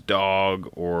Lobo's dog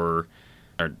or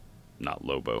not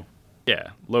Lobo. Yeah,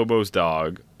 Lobo's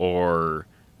dog or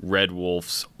Red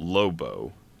Wolf's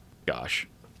Lobo. Gosh,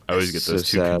 I always get those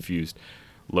two confused.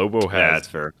 Lobo has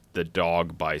the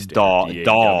dog bystander.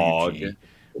 Dog.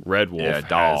 Red Wolf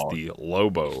has the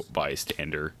Lobo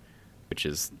bystander, which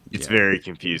is it's very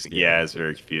confusing. Yeah, it's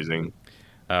very confusing.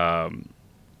 I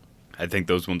think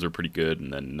those ones are pretty good.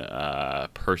 And then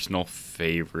personal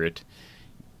favorite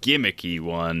gimmicky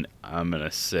one, I'm gonna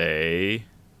say.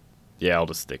 Yeah, I'll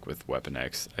just stick with Weapon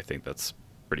X. I think that's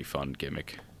pretty fun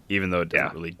gimmick, even though it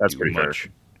doesn't really do much.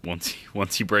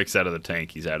 Once he breaks out of the tank,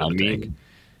 he's out of the tank.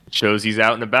 Shows he's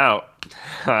out and about.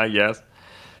 Yes.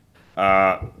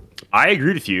 I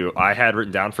agreed with you. I had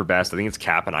written down for best. I think it's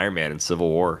Cap and Iron Man in Civil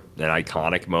War. An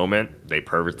iconic moment. They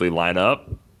perfectly line up.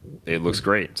 It looks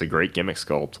great. It's a great gimmick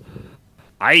sculpt.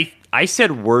 I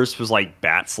said worst was like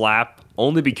Bat Slap,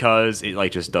 only because it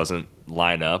like just doesn't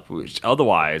line up. Which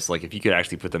otherwise, like if you could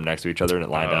actually put them next to each other and it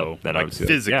lined up, then I would say,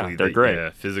 physically, yeah, they're great.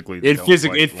 Yeah, physically,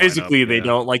 Physically, they yeah.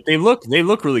 don't like they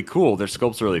look really cool. Their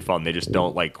sculpts are really fun. They just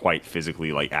don't like quite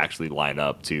physically like actually line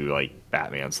up to like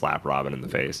Batman slap Robin in the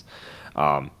face,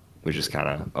 which is kind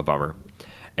of a bummer.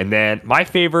 And then my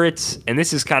favorites, and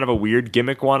this is kind of a weird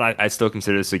gimmick one. I still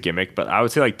consider this a gimmick, but I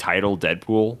would say like Title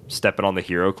Deadpool stepping on the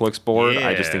Heroclix board.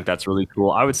 I just think that's really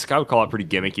cool. I would call it pretty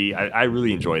gimmicky. I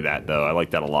really enjoy that though. I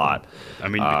like that a lot. I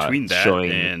mean, between that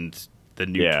and the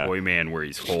new Toy Man where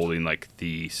he's holding like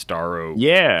the Starro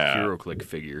Heroclix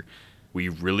figure, we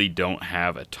really don't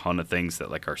have a ton of things that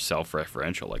like are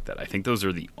self-referential like that. I think those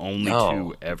are the only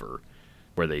two ever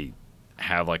where they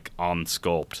have like on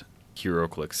sculpt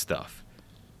Heroclix stuff.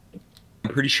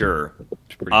 I'm pretty sure.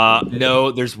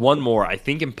 No, there's one more. I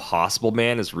think Impossible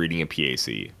Man is reading a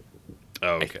PAC.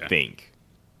 Oh, okay. I think.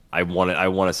 I want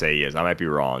to say he is. I might be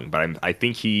wrong, but I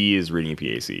think he is reading a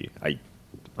PAC. I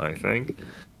think.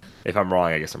 If I'm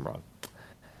wrong, I guess I'm wrong.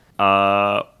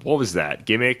 What was that?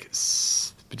 Gimmick.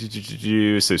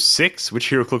 So 6. Which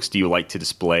Heroclix do you like to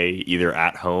display either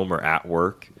at home or at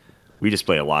work? We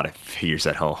display a lot of figures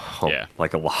at home. Yeah.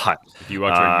 Like a lot. If you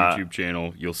watch our YouTube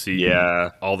channel, you'll see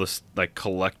all this like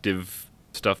collective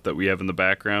stuff that we have in the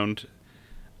background.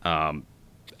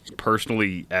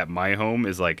 Personally, at my home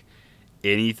is like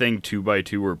anything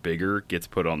 2x2 or bigger gets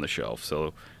put on the shelf.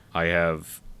 So I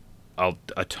have a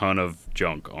ton of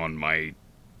junk on my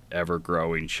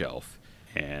ever-growing shelf.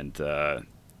 And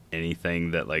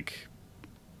anything that's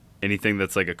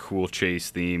like a cool Chase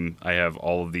theme. I have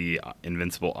all of the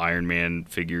Invincible Iron Man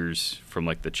figures from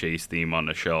like the Chase theme on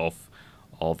the shelf.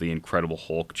 All the Incredible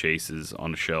Hulk chases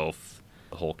on the shelf.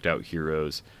 The Hulked out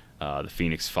heroes. The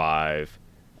Phoenix 5.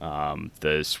 The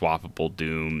swappable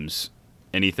Dooms.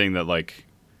 Anything that like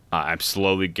I'm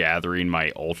slowly gathering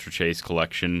my Ultra Chase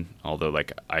collection. Although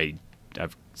like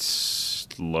I've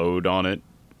slowed on it.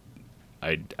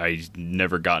 I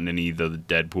never gotten any of the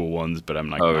Deadpool ones, but I'm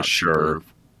like not super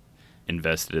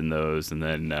invested in those. And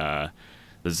then the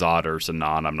Zod or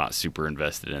Zanon I'm not super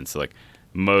invested in, so like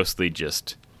mostly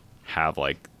just have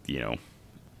like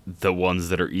the ones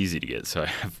that are easy to get. So I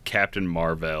have Captain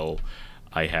Marvel,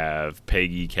 I have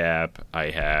Peggy Cap,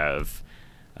 I have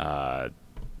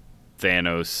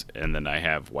Thanos, and then I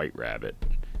have White Rabbit.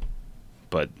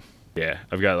 But yeah,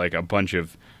 I've got like a bunch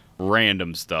of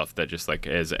random stuff that just like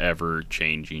is ever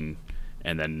changing.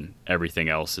 And then everything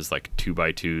else is like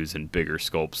 2x2s and bigger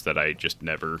sculpts that I just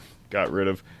never got rid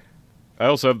of. I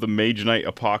also have the Mage Knight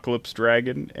Apocalypse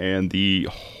Dragon and the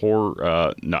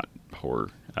Heroclix.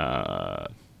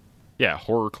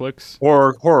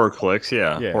 Heroclix,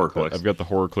 yeah. Heroclix. I've got the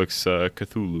Heroclix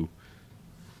Cthulhu.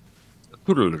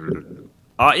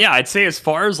 Yeah, I'd say as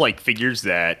far as like figures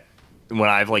that when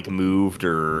I've like moved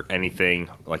or anything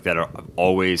like that, I've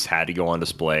always had to go on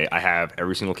display. I have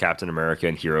every single Captain America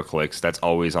and Heroclix. That's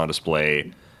always on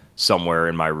display somewhere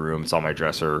in my room. It's on my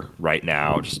dresser right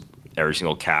now. Just every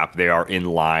single Cap. They are in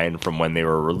line from when they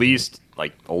were released,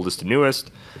 like oldest to newest.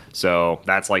 So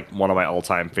that's like one of my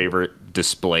all-time favorite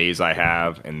displays I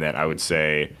have. And then I would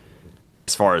say,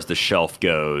 as far as the shelf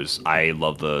goes, I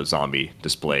love the zombie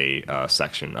display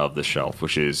section of the shelf,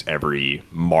 which is every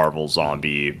Marvel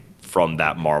zombie from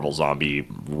that Marvel zombie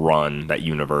run, that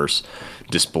universe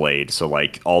displayed. So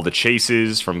like all the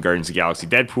chases from Guardians of the Galaxy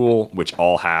Deadpool, which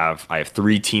I have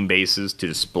 3 team bases to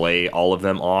display all of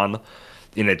them on.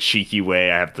 In a cheeky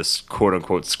way, I have this quote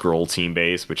unquote Skrull team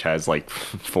base, which has like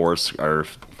 4 or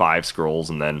 5 Skrulls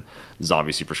and then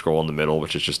Zombie Super Skrull in the middle,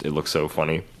 which is just, it looks so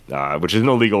funny. Which is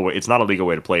no legal way. It's not a legal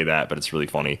way to play that, but it's really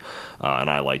funny. And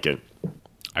I like it.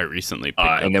 I recently picked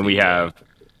up and then we have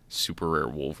Super Rare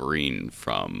Wolverine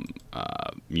from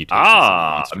Mutations and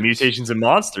Monsters. Mutations and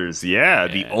Monsters, yeah.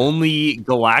 The only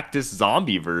Galactus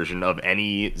zombie version of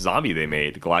any zombie they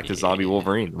made, Galactus Zombie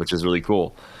Wolverine, which is really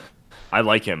cool. I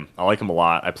like him. I like him a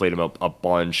lot. I played him a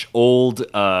bunch.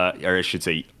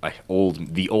 The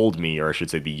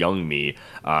young me,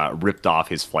 ripped off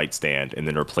his flight stand and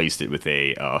then replaced it with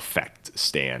a effect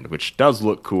stand, which does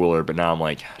look cooler, but now I'm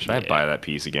like, should I buy that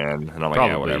piece again? And I'm like,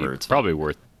 yeah, whatever. It's probably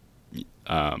worth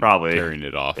carrying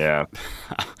it off. Yeah.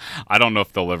 I don't know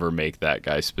if they'll ever make that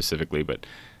guy specifically, but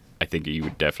I think you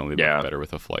would definitely look better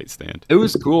with a flight stand. It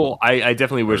was cool. I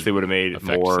definitely wish they would have made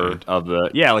more stand. of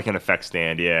like an effect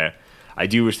stand, yeah. I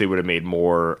do wish they would have made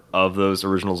more of those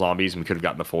original zombies. We could have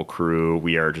gotten the full crew.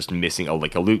 We are just missing a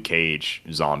Luke Cage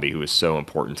zombie who is so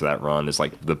important to that run. Is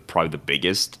like probably the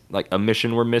biggest like a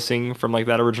mission we're missing from like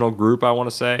that original group. I want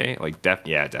to say like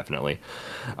definitely.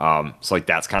 So like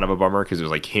that's kind of a bummer because it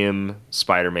was like him,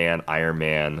 Spider-Man, Iron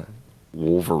Man,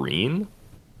 Wolverine,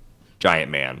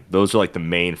 Giant Man. Those are like the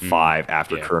main five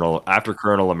after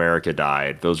Colonel America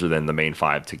died. Those are then the main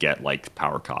five to get like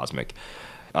Power Cosmic.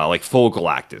 Like full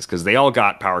Galactus, because they all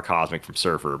got Power Cosmic from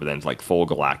Surfer, but then like full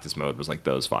Galactus mode was like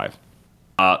those five.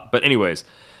 But anyways,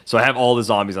 so I have all the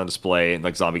zombies on display,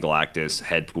 like Zombie Galactus,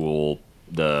 Headpool,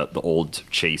 the old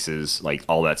chases, like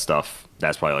all that stuff.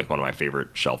 That's probably like one of my favorite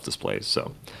shelf displays.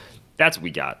 So that's what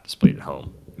we got displayed at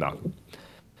home. Malcolm.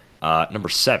 Number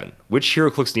 7. Which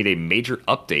HeroClix need a major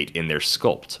update in their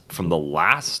sculpt from the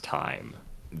last time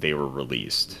they were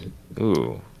released?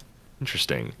 Ooh,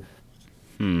 interesting.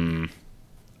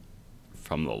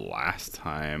 From the last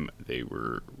time they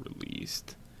were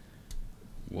released,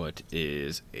 what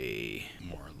is a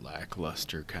more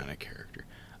lackluster kind of character?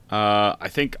 I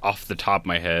think off the top of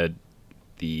my head,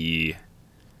 the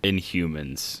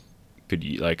Inhumans could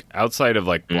like outside of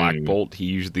like Black Bolt, he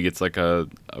usually gets like a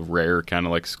rare kind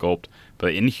of like sculpt,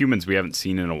 but Inhumans we haven't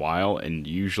seen in a while, and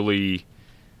usually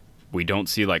we don't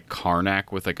see like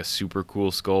Karnak with like a super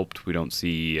cool sculpt. We don't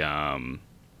see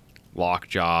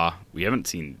Lockjaw. We haven't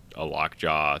seen a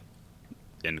Lockjaw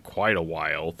in quite a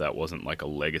while. That wasn't like a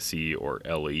Legacy or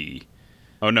LE.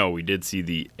 Oh no, we did see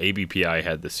the ABPI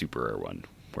had the super rare one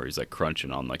where he's like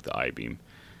crunching on like the I-beam.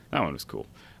 That one was cool.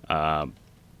 Oh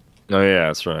yeah,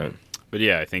 that's right. But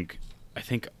yeah, I think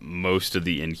most of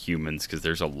the Inhumans, because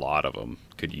there's a lot of them,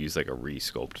 could use like a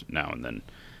resculpt now and then.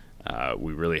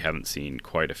 We really haven't seen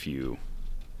quite a few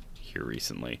here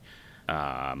recently.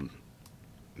 Man,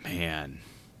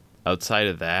 outside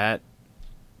of that,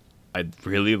 I'd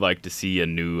really like to see a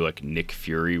new like Nick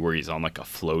Fury where he's on like a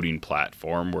floating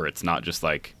platform where it's not just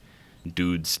like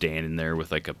dude standing there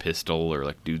with like a pistol or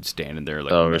like dude standing there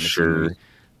like menacing.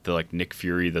 The like Nick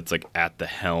Fury that's like at the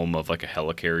helm of like a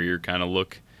helicarrier kind of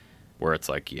look, where it's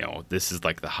like, you know, this is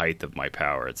like the height of my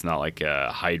power. It's not like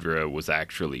Hydra was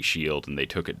actually S.H.I.E.L.D. and they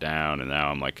took it down and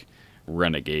now I'm like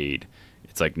Renegade.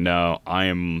 It's like, no, I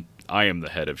am the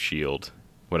head of S.H.I.E.L.D.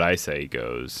 What I say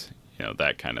goes, you know,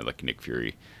 that kind of like Nick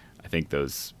Fury. I think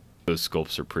those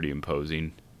sculpts are pretty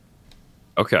imposing.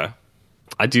 Okay.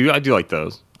 I do like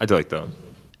those.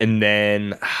 And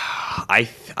then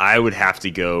I would have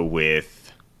to go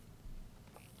with,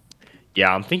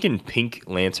 yeah, I'm thinking Pink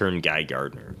Lantern Guy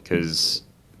Gardner, because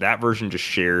that version just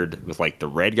shared with like the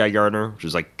Red Guy Gardner, which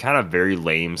is like kind of very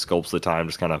lame sculpts at the time,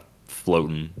 just kind of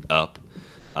floating up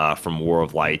from War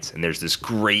of Light. And there's this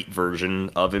great version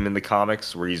of him in the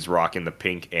comics where he's rocking the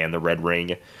pink and the red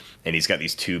ring, and he's got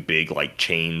these two big like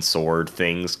chain sword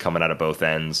things coming out of both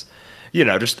ends. You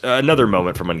know, just another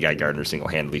moment from when Guy Gardner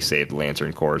single-handedly saved the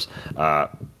Lantern Corps.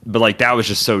 But like that was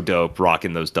just so dope,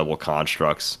 rocking those double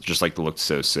constructs, just like looked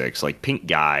so sick. So like Pink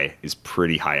Guy is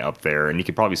pretty high up there, and you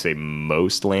could probably say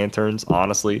most Lanterns,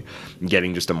 honestly.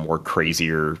 Getting just a more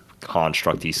crazier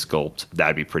constructy sculpt,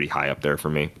 that'd be pretty high up there for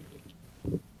me.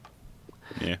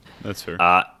 Yeah, that's fair.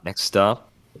 Next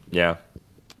up,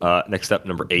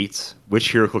 number 8.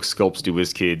 Which HeroClix sculpts do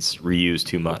WizKids reuse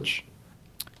too much?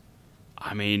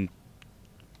 I mean,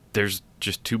 there's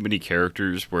just too many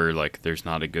characters where like there's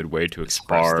not a good way to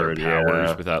express their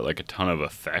powers without like a ton of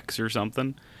effects or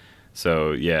something.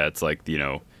 So yeah, it's like, you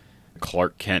know,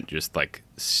 Clark Kent just like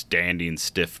standing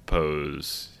stiff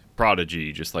pose,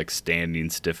 Prodigy just like standing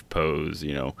stiff pose,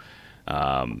 you know,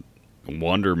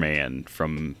 Wonder Man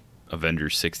from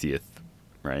Avengers 60th,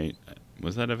 right?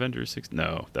 Was that Avengers 60th?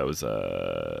 No, that was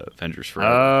Avengers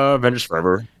Forever. Avengers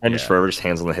Forever. Avengers Forever, just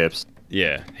hands on the hips.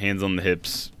 Yeah, hands on the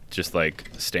hips, just like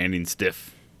standing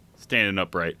stiff, standing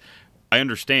upright. I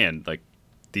understand, like,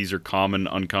 these are common,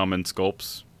 uncommon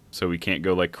sculpts, so we can't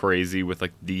go like crazy with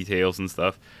like details and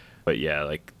stuff. But yeah,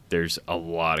 like there's a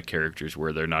lot of characters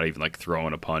where they're not even like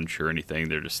throwing a punch or anything.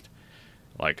 They're just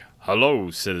like, "Hello,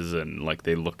 citizen." Like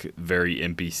they look very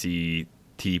NPC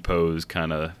T-pose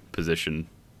kind of position.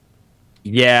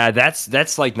 Yeah,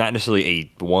 that's like not necessarily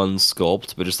a one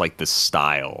sculpt, but just like the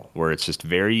style where it's just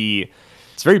very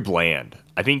bland.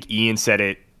 I think Ian said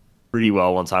it pretty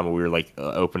well one time when we were like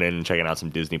opening and checking out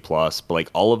some Disney Plus. But like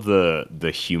all of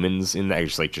the humans in that,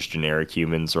 just generic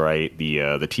humans, right? The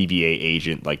TVA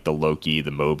agent, like the Loki, the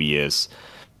Mobius,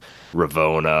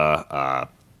 Ravonna,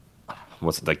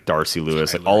 what's it, like Darcy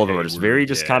Lewis, like all of them are just very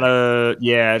kind of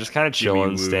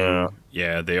chilling, standing up.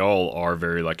 Yeah, they all are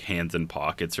very like hands in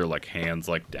pockets or like hands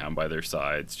like down by their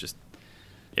sides. Just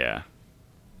yeah,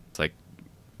 it's like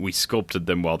we sculpted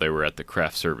them while they were at the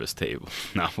craft service table,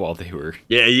 not while they were.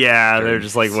 Yeah, they're during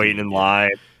just like the waiting in scene,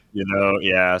 line, you know.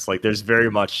 Yeah, it's like there's very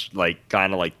much like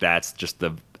kind of like that's just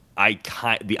the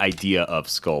idea of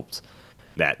sculpt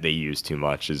that they use too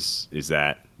much is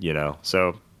that, you know.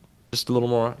 So just a little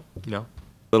more, you know,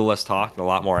 a little less talk and a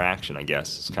lot more action, I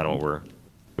guess. Is kind of what we're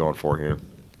going for here.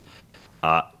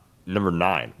 Number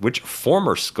 9. Which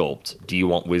former sculpt do you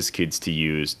want WizKids to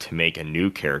use to make a new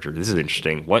character? This is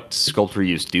interesting. What sculpt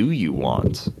reuse do you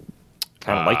want?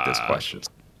 Kind of like this question.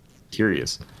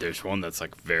 Curious. There's one that's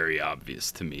like very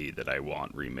obvious to me that I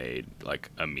want remade like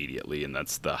immediately, and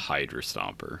that's the Hydra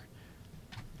Stomper.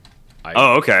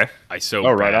 Oh, okay. I so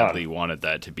right on. badly wanted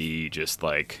that to be just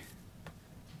like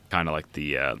kind of like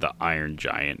the Iron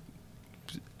Giant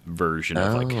version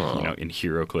of like, you know, in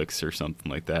Heroclix or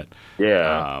something like that.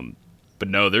 Yeah. But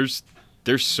no, there's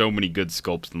so many good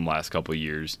sculpts in the last couple of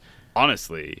years.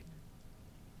 Honestly,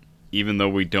 even though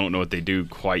we don't know what they do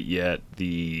quite yet,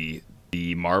 the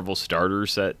Marvel starter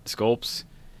set sculpts,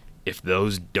 if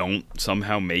those don't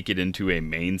somehow make it into a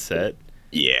main set,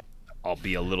 Yeah. I'll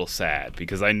be a little sad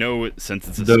because I know since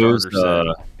it's a Those,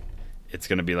 starter set, it's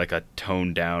gonna be like a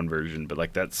toned down version. But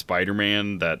like that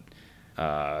Spider-Man, that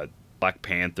Black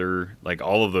Panther, like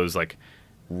all of those, like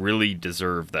really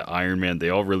deserve that Iron Man. They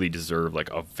all really deserve like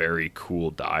a very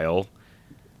cool dial.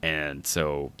 And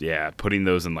so yeah, putting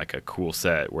those in like a cool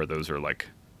set where those are like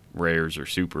rares or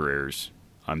super rares,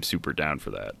 I'm super down for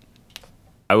that.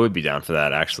 I would be down for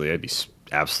that, actually. I'd be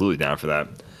absolutely down for that.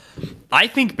 I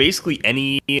think basically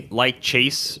any like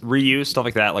chase reuse stuff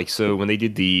like that. Like, so when they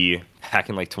did the back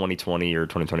in like 2020 or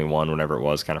 2021, whenever it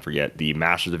was, kind of forget, the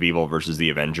Masters of Evil versus the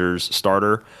Avengers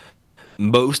starter,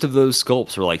 most of those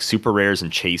sculpts were like super rares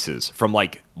and chases from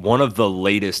like one of the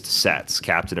latest sets,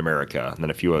 Captain America, and then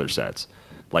a few other sets.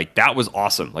 Like, that was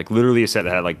awesome. Like, literally a set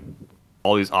that had like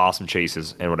all these awesome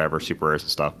chases and whatever, super rares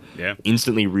and stuff. Yeah.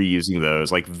 Instantly reusing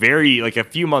those, like like a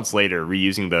few months later,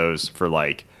 reusing those for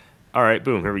like, all right,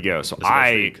 boom, here we go. So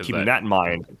keeping that in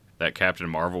mind. That Captain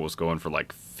Marvel was going for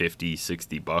like 50,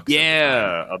 60 bucks.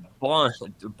 Yeah, a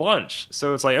bunch.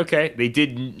 So it's like, okay, they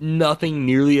did nothing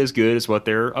nearly as good as what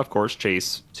their, of course,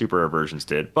 chase super rare versions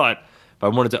did. But if I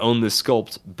wanted to own this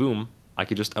sculpt, boom, I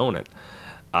could just own it.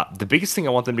 The biggest thing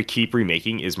I want them to keep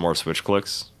remaking is more switch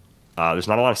clicks. There's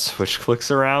not a lot of switch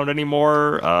clicks around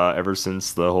anymore, ever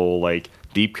since the whole like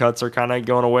deep cuts are kind of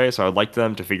going away. So I'd like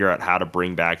them to figure out how to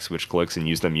bring back switch clicks and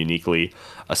use them uniquely,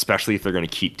 especially if they're going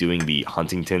to keep doing the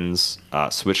Huntington's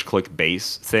switch click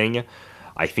base thing.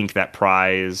 I think that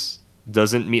prize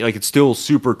doesn't mean like, it's still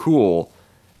super cool,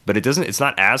 but it's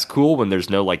not as cool when there's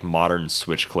no like modern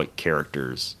switch click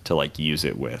characters to like use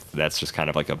it with. That's just kind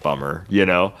of like a bummer, you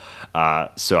know?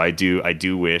 So I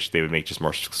do wish they would make just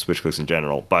more switch clicks in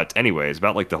general. But anyways,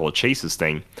 about like the whole chases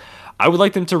thing, I would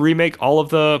like them to remake all of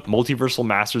the multiversal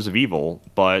Masters of Evil,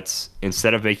 but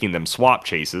instead of making them swap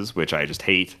chases, which I just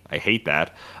hate,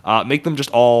 that, make them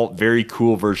just all very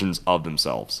cool versions of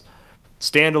themselves.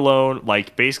 Standalone,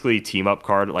 like basically team up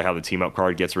card, like how the team up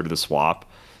card gets rid of the swap.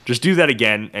 Just do that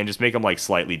again and just make them like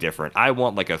slightly different. I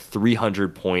want like a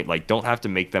 300 point, like don't have to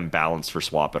make them balanced for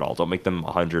swap at all. Don't make them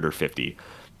 100 or 50.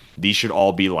 These should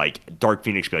all be like, Dark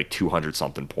Phoenix should be like 200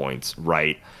 something points,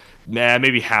 right?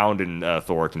 Maybe Hound and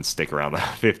Thor can stick around the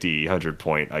 50, 100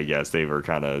 point, I guess. They were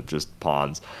kind of just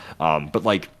pawns. But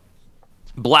like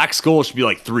Black Skull should be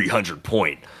like 300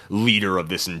 point, leader of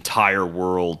this entire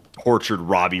world, tortured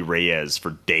Robbie Reyes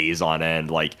for days on end.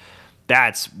 Like,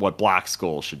 that's what Black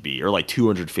Skull should be, or like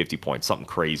 250 points, something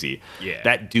crazy. Yeah.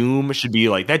 That Doom should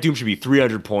be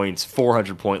 300 points,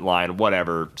 400 point line,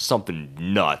 whatever, something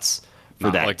nuts for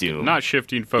Not that like, Doom. not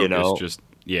shifting focus, You know? just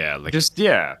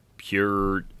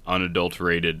pure,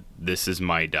 unadulterated, this is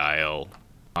my dial,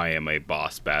 I am a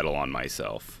boss battle on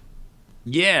myself.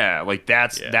 Yeah, like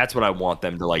that's what I want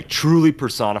them to like truly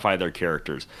personify their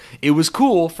characters. It was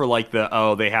cool for like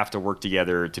they have to work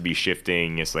together to be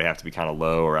shifting, so they have to be kind of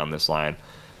low around this line.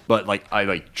 But like I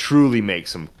like truly make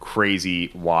some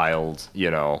crazy wild, you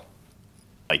know,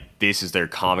 like this is their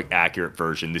comic accurate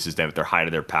version. This is them at their height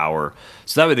of their power.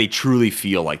 So that way they truly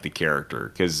feel like the character,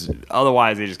 because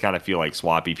otherwise they just kind of feel like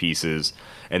swappy pieces,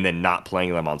 and then not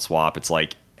playing them on swap, it's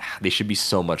like they should be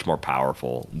so much more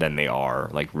powerful than they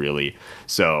are, like really.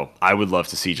 So I would love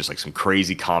to see just like some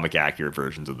crazy comic accurate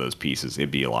versions of those pieces. It'd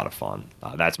be a lot of fun.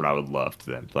 That's what I would love to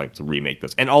them, like to remake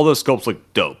those. And all those sculpts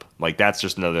look dope. Like that's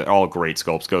just all great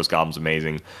sculpts. Ghost Goblin's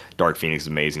amazing. Dark Phoenix is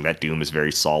amazing. That Doom is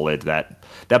very solid. That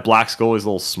Black Skull is a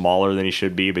little smaller than he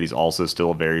should be, but he's also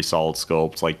still a very solid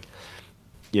sculpt. Like,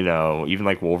 you know, even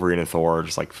like Wolverine and Thor are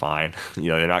just like fine. You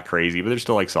know, they're not crazy, but they're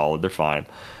still like solid. They're fine.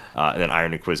 And then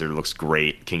Iron Inquisitor looks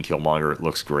great. King Killmonger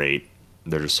looks great.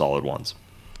 They're just solid ones.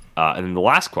 And then the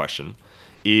last question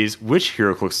is, which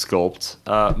Heroclix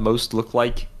sculpt most look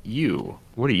like you?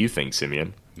 What do you think,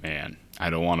 Simeon? Man, I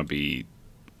don't want to be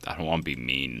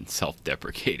mean,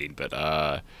 self-deprecating,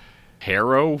 but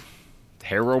Hero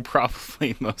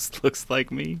probably most looks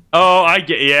like me. Oh, I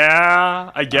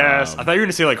guess. I thought you were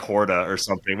gonna say like Horda or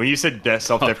something. When you said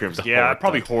self-deprecating, yeah, Horta.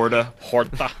 probably Horda.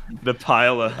 Horta. The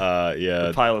pile of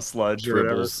Yeah, pile of sludge or whatever.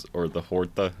 dribbles or the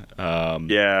Horta.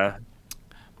 Yeah,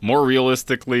 More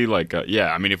realistically, like,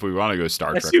 yeah, I mean, if we want to go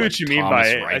Star Trek, see what like you mean Thomas by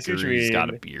it. Riker, I see what you he's mean. got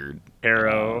a beard.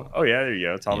 Harrow. Oh yeah, there you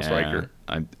go, Thomas Yeah, Riker.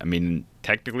 I mean,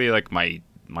 technically, like my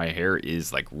hair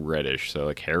is like reddish, so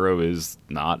like Harrow is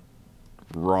not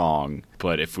wrong.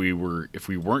 But if we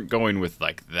weren't going with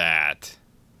like that,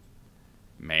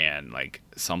 man, like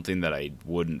something that I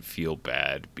wouldn't feel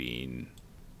bad being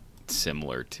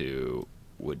similar to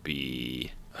would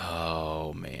be,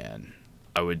 oh man,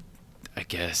 I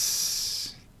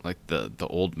guess like the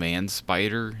old man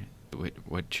spider.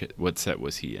 What set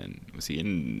was he in? Was he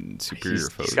in Superior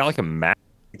Foes? He's got like a mask.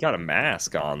 He got a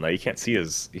mask on though. You can't see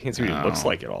what he looks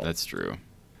like at all. That's true.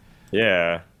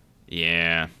 Yeah.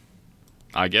 Yeah.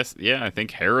 I guess, yeah, I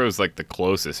think Harrow's like the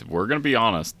closest. If we're going to be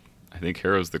honest, I think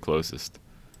Harrow's the closest.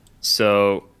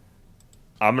 So,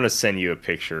 I'm going to send you a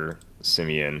picture,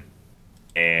 Simeon.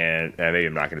 And maybe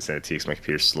I'm not going to send it to you because my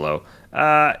computer's slow.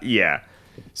 Yeah.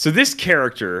 So, this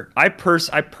character, I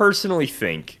personally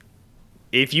think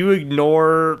if you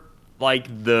ignore like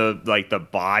the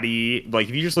body, like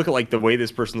if you just look at like the way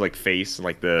this person's like face and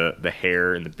like the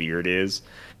hair and the beard is,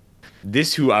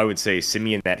 this who I would say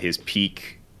Simeon at his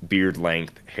peak beard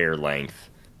length, hair length,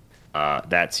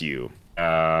 that's you.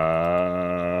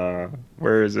 Where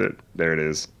is it? There it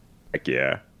is. Heck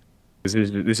yeah.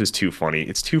 This is too funny.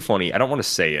 It's too funny. I don't want to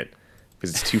say it because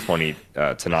it's too funny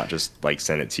to not just like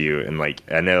send it to you. And like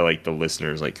I know like the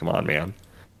listeners like, come on, man.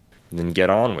 And then get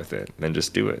on with it. Then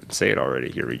just do it. Say it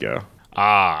already. Here we go.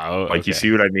 Like you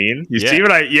see what I mean? You see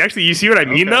what I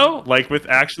mean though? Like with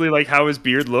actually like how his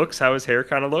beard looks, how his hair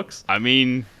kind of looks. I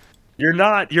mean, you're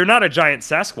not a giant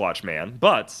Sasquatch man,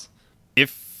 but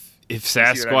if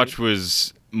Sasquatch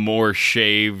was more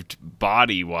shaved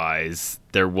body wise,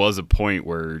 there was a point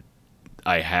where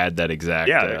I had that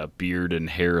exact beard and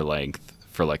hair length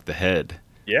for like the head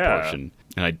portion.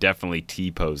 And I definitely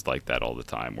T-posed like that all the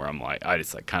time, where I'm like, I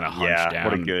just like kind of hunch down,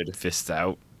 what a good fists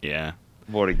out. Yeah.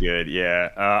 What a good,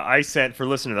 I sent, for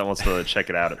listener that wants to check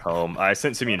it out at home, I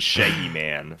sent Simeon Shaggy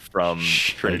Man from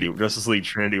Justice League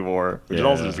Trinity War, which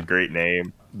also is a great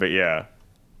name. But yeah,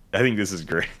 I think this is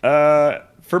great.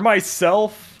 For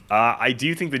myself, I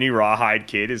do think the new Rawhide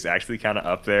Kid is actually kind of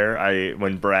up there.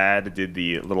 When Brad did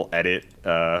the little edit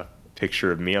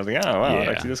picture of me, I was like, oh, wow,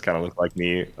 actually this kind of looks like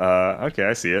me. Okay,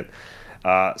 I see it.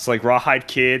 So like Rawhide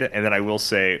Kid, and then I will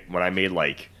say when I made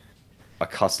like a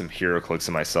custom Heroclix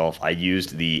of myself, I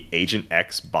used the Agent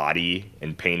X body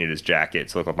and painted his jacket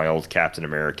to look like my old Captain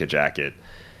America jacket.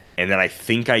 And then I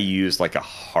think I used like a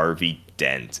Harvey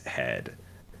Dent head.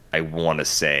 I want to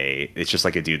say it's just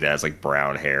like a dude that has like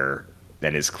brown hair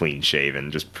and is clean shaven,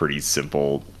 just pretty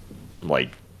simple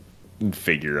like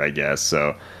figure, I guess.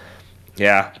 So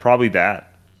yeah, probably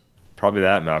that,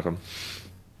 Malcolm.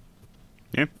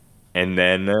 Yeah. And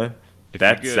then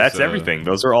that's everything.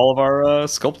 Those are all of our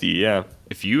sculpty. Yeah.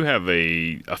 If you have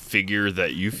a figure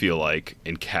that you feel like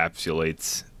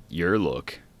encapsulates your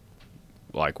look,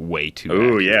 like way too.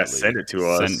 Oh yeah, send it to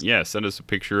us. Send us a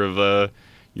picture of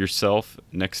yourself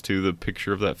next to the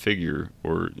picture of that figure,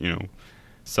 or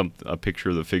a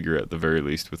picture of the figure at the very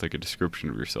least with like a description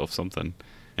of yourself, something,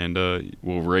 and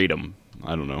we'll rate them.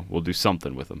 I don't know. We'll do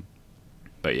something with them.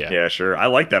 But yeah. Yeah, sure. I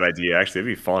like that idea. Actually,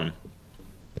 it'd be fun.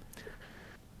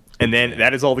 And then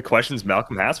that is all the questions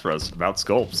Malcolm has for us about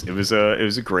sculpts. It was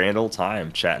a grand old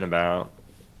time chatting about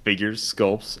figures,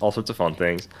 sculpts, all sorts of fun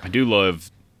things. I do love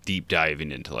deep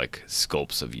diving into like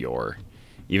sculpts of yore,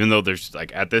 even though there's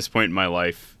like at this point in my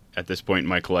life, at this point in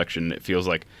my collection, it feels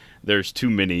like there's too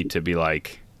many to be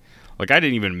like I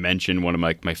didn't even mention one of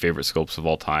my favorite sculpts of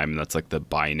all time, and that's like the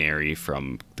Binary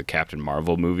from the Captain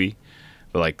Marvel movie.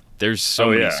 But like there's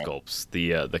so many sculpts.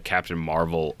 The Captain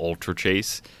Marvel Ultra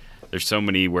Chase. There's so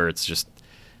many where it's just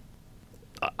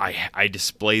I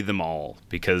display them all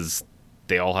because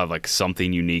they all have like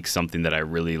something unique, something that I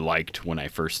really liked when I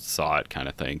first saw it, kind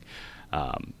of thing.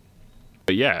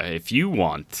 But yeah, if you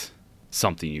want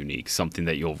something unique, something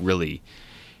that you'll really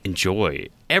enjoy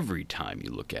every time you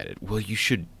look at it, well, you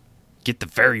should get the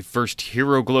very first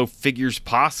Hero Glow figures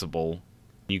possible.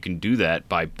 You can do that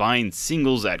by buying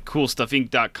singles at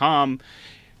CoolStuffInc.com.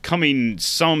 coming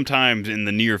sometime in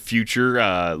the near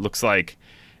future. Looks like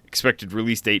expected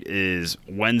release date is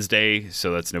Wednesday,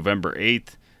 so that's November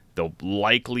 8th. They'll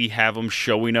likely have them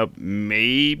showing up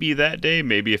maybe that day,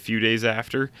 maybe a few days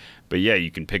after. But yeah,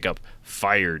 you can pick up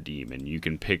Fire Demon. You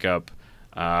can pick up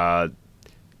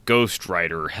Ghost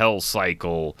Rider, Hell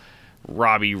Cycle,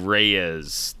 Robbie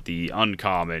Reyes, the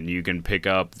Uncommon. You can pick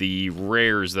up the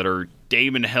rares that are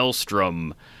Damon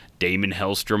Hellstrom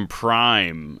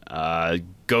Prime,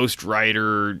 Ghost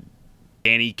Rider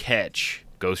Danny Ketch,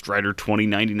 Ghost Rider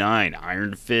 2099,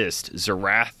 Iron Fist,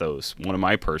 Zarathos, one of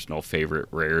my personal favorite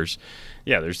rares.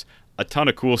 Yeah, there's a ton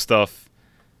of cool stuff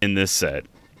in this set,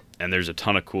 and there's a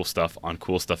ton of cool stuff on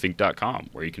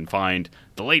CoolStuffInc.com, where you can find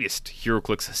the latest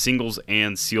Heroclix singles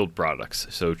and sealed products.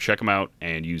 So check them out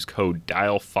and use code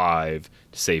DIAL5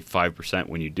 to save 5%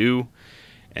 when you do.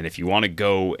 And if you want to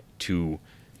go to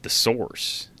the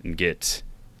source and get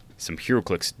some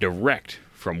Heroclix direct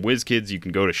from WizKids, you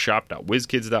can go to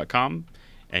shop.wizkids.com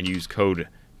and use code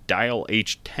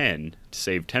DIALH10 to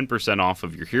save 10% off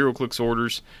of your Heroclix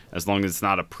orders, as long as it's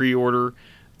not a pre-order,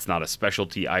 it's not a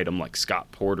specialty item like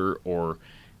Scott Porter or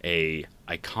a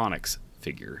Iconics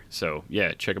figure. So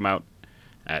yeah, check them out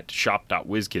at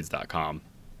shop.wizkids.com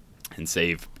and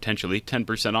save potentially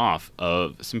 10% off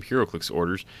of some Heroclix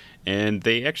orders. And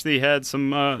they actually had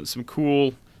some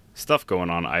cool stuff going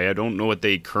on. I don't know what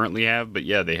they currently have, but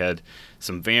yeah, they had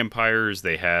some vampires,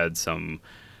 they had some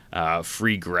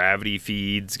free gravity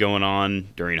feeds going on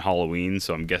during Halloween,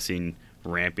 so I'm guessing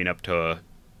ramping up to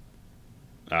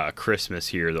Christmas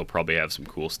here, they'll probably have some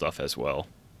cool stuff as well.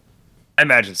 I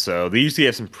imagine so. They usually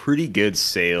have some pretty good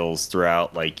sales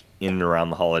throughout, like, in and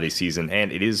around the holiday season,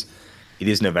 and it is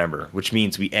November, which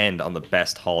means we end on the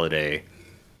best holiday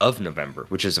of November,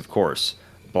 which is, of course,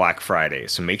 Black Friday.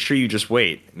 So make sure you just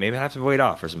wait. Maybe I have to wait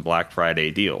off for some Black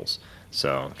Friday deals.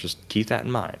 So just keep that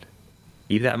in mind.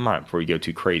 Keep that in mind before you go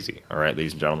too crazy. All right,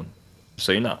 ladies and gentlemen.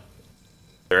 So you know,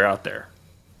 they're out there.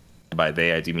 By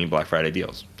they, I do mean Black Friday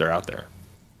deals. They're out there.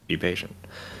 Be patient.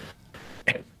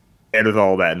 And with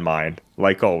all that in mind,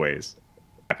 like always,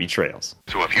 happy trails.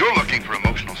 So if you're looking for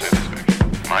emotional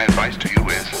satisfaction, my advice to you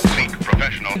is seek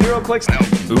professional Heroclix. help.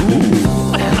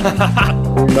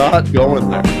 Not going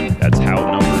there. That's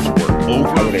how numbers work.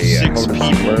 Over 6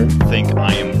 people think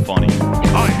I am funny.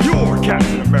 I'm your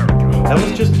Captain America. That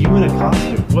was just you in a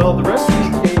costume. Well, the rest of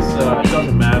this case, it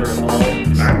doesn't matter at all.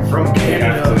 I'm from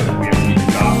Canada.